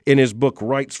in his book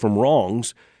Rights from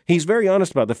Wrongs, he's very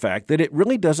honest about the fact that it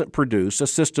really doesn't produce a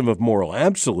system of moral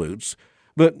absolutes,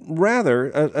 but rather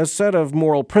a set of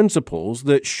moral principles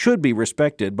that should be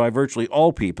respected by virtually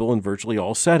all people in virtually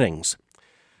all settings.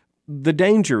 The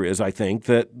danger is, I think,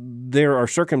 that there are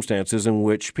circumstances in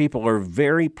which people are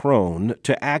very prone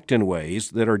to act in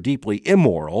ways that are deeply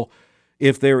immoral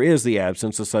if there is the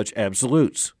absence of such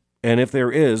absolutes, and if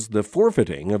there is the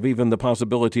forfeiting of even the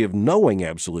possibility of knowing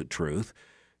absolute truth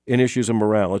in issues of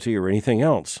morality or anything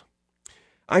else.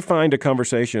 I find a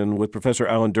conversation with Professor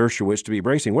Alan Dershowitz to be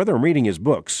bracing, whether I'm reading his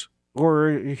books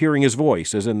or hearing his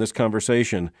voice, as in this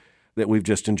conversation that we've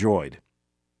just enjoyed.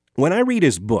 When I read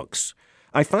his books,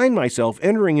 I find myself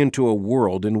entering into a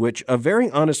world in which a very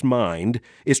honest mind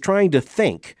is trying to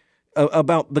think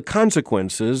about the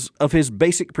consequences of his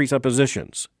basic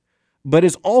presuppositions, but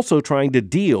is also trying to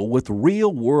deal with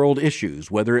real-world issues,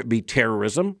 whether it be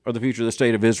terrorism or the future of the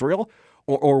state of Israel,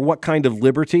 or what kind of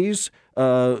liberties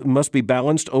must be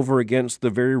balanced over against the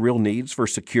very real needs for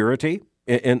security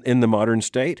in the modern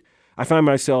state. I find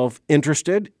myself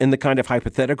interested in the kind of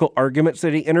hypothetical arguments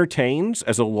that he entertains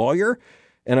as a lawyer,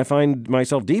 and I find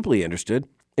myself deeply interested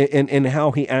in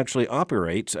how he actually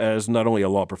operates as not only a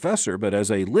law professor, but as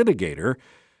a litigator,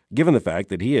 given the fact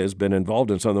that he has been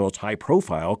involved in some of the most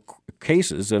high-profile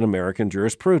cases in American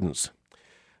jurisprudence.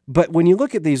 But when you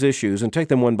look at these issues and take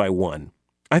them one by one,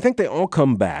 I think they all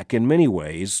come back in many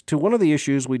ways to one of the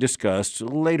issues we discussed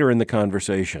later in the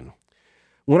conversation.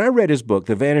 When I read his book,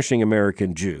 The Vanishing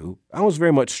American Jew, I was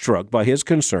very much struck by his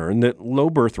concern that low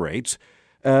birth rates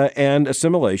and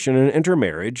assimilation and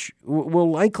intermarriage will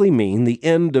likely mean the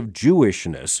end of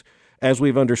Jewishness as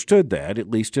we've understood that, at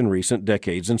least in recent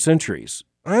decades and centuries.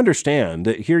 I understand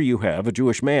that here you have a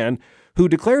Jewish man who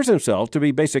declares himself to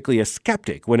be basically a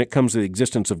skeptic when it comes to the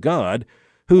existence of God,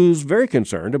 who's very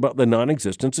concerned about the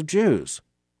non-existence of Jews.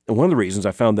 And one of the reasons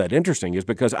I found that interesting is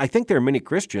because I think there are many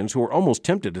Christians who are almost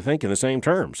tempted to think in the same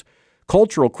terms.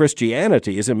 Cultural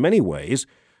Christianity is in many ways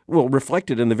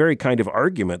reflected in the very kind of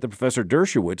argument that Professor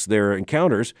Dershowitz there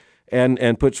encounters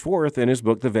and puts forth in his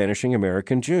book, The Vanishing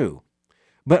American Jew.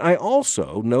 But I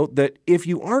also note that if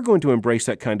you are going to embrace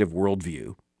that kind of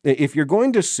worldview, if you're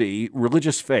going to see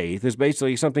religious faith as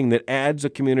basically something that adds a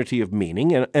community of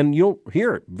meaning, and you'll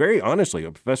hear very honestly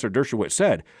what Professor Dershowitz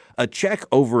said, a check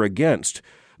over against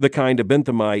the kind of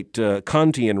Benthamite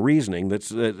Kantian reasoning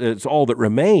that's all that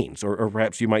remains, or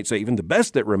perhaps you might say even the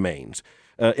best that remains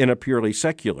in a purely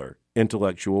secular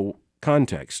intellectual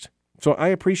context. So I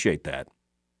appreciate that.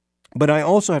 But I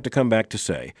also have to come back to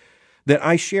say that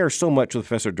I share so much with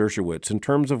Professor Dershowitz in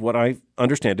terms of what I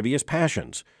understand to be his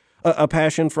passions. A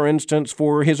passion, for instance,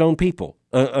 for his own people,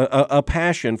 a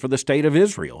passion for the state of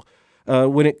Israel.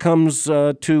 When it comes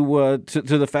to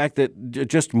the fact that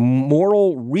just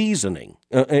moral reasoning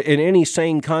in any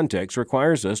sane context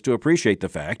requires us to appreciate the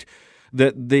fact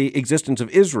that the existence of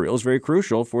Israel is very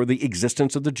crucial for the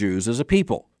existence of the Jews as a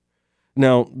people.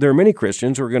 Now, there are many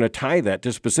Christians who are going to tie that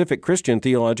to specific Christian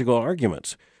theological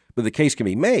arguments, but the case can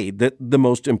be made that the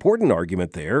most important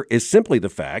argument there is simply the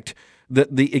fact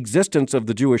that the existence of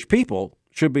the Jewish people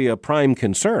should be a prime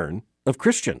concern of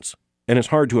Christians. And it's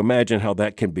hard to imagine how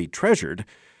that can be treasured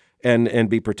and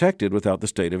be protected without the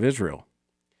state of Israel.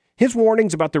 His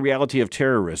warnings about the reality of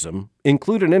terrorism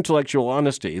include an intellectual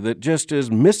honesty that just is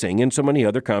missing in so many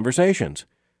other conversations.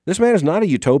 This man is not a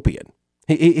utopian.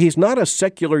 He's not a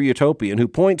secular utopian who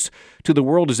points to the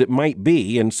world as it might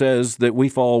be and says that we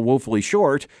fall woefully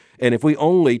short, and if we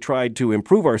only tried to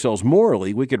improve ourselves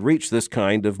morally, we could reach this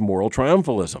kind of moral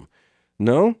triumphalism.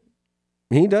 No,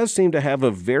 he does seem to have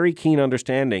a very keen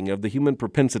understanding of the human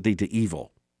propensity to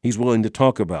evil. He's willing to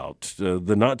talk about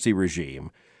the Nazi regime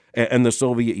and the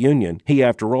Soviet Union. He,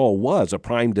 after all, was a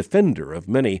prime defender of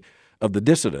many of the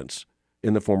dissidents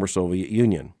in the former Soviet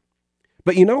Union.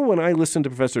 But when I listen to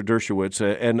Professor Dershowitz,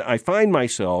 and I find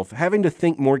myself having to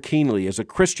think more keenly as a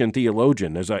Christian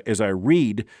theologian as I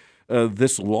read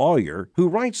this lawyer who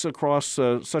writes across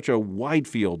such a wide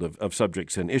field of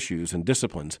subjects and issues and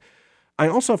disciplines, I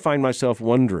also find myself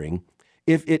wondering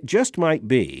if it just might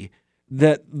be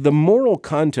that the moral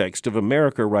context of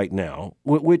America right now,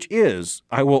 which is,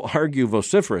 I will argue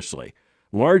vociferously,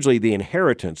 largely the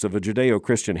inheritance of a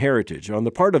Judeo-Christian heritage on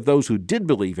the part of those who did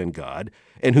believe in God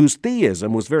and whose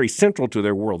theism was very central to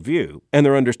their worldview and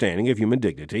their understanding of human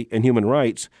dignity and human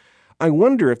rights, I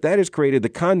wonder if that has created the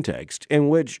context in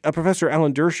which a Professor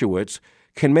Alan Dershowitz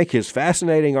can make his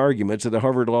fascinating arguments at the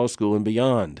Harvard Law School and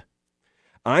beyond.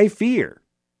 I fear,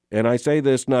 and I say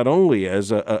this not only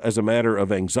as a matter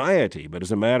of anxiety, but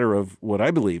as a matter of what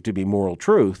I believe to be moral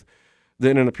truth,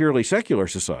 that in a purely secular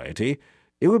society,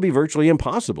 it would be virtually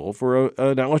impossible for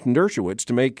an Alan Dershowitz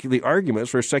to make the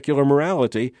arguments for secular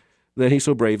morality that he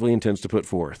so bravely intends to put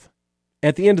forth.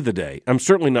 At the end of the day, I'm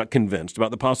certainly not convinced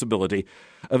about the possibility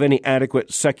of any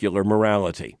adequate secular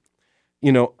morality.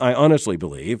 I honestly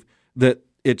believe that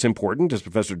it's important, as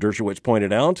Professor Dershowitz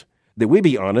pointed out, that we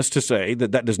be honest to say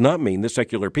that does not mean that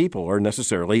secular people are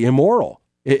necessarily immoral.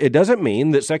 It doesn't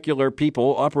mean that secular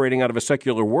people operating out of a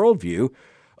secular worldview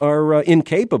are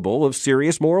incapable of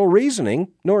serious moral reasoning,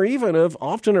 nor even of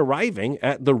often arriving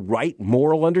at the right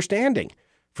moral understanding.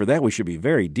 For that, we should be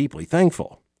very deeply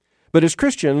thankful. But as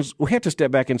Christians, we have to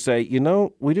step back and say,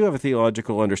 we do have a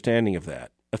theological understanding of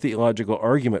that, a theological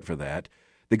argument for that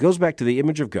goes back to the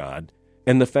image of God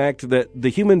and the fact that the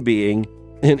human being,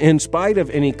 in spite of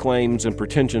any claims and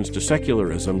pretensions to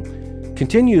secularism,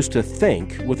 continues to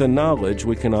think with a knowledge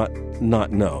we cannot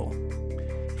not know.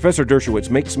 Professor Dershowitz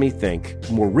makes me think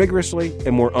more rigorously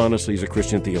and more honestly as a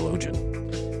Christian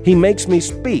theologian. He makes me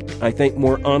speak, I think,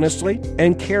 more honestly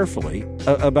and carefully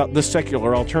about the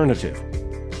secular alternative.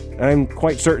 I'm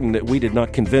quite certain that we did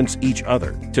not convince each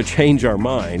other to change our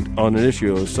mind on an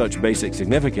issue of such basic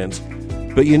significance.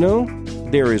 But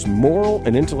there is moral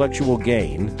and intellectual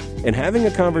gain in having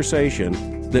a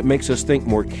conversation that makes us think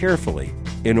more carefully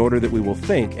in order that we will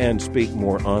think and speak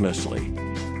more honestly.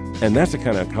 And that's the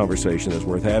kind of conversation that's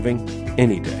worth having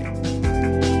any day.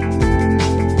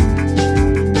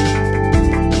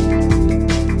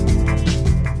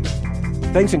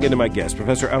 Thanks again to my guest,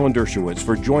 Professor Alan Dershowitz,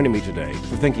 for joining me today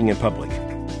for Thinking in Public.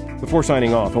 Before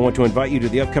signing off, I want to invite you to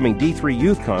the upcoming D3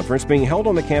 Youth Conference being held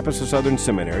on the campus of Southern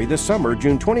Seminary this summer,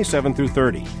 June 27 through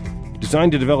 30.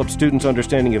 Designed to develop students'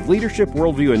 understanding of leadership,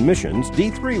 worldview, and missions,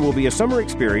 D3 will be a summer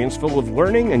experience full of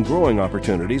learning and growing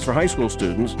opportunities for high school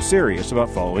students serious about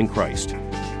following Christ.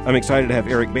 I'm excited to have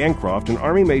Eric Bancroft and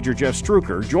Army Major Jeff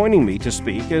Struker joining me to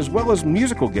speak, as well as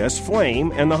musical guests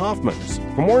Flame and the Hoffmans.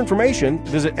 For more information,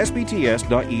 visit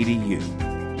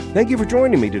sbts.edu. Thank you for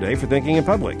joining me today for Thinking in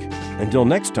Public. Until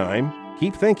next time,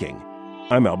 keep thinking.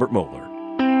 I'm Albert Mohler.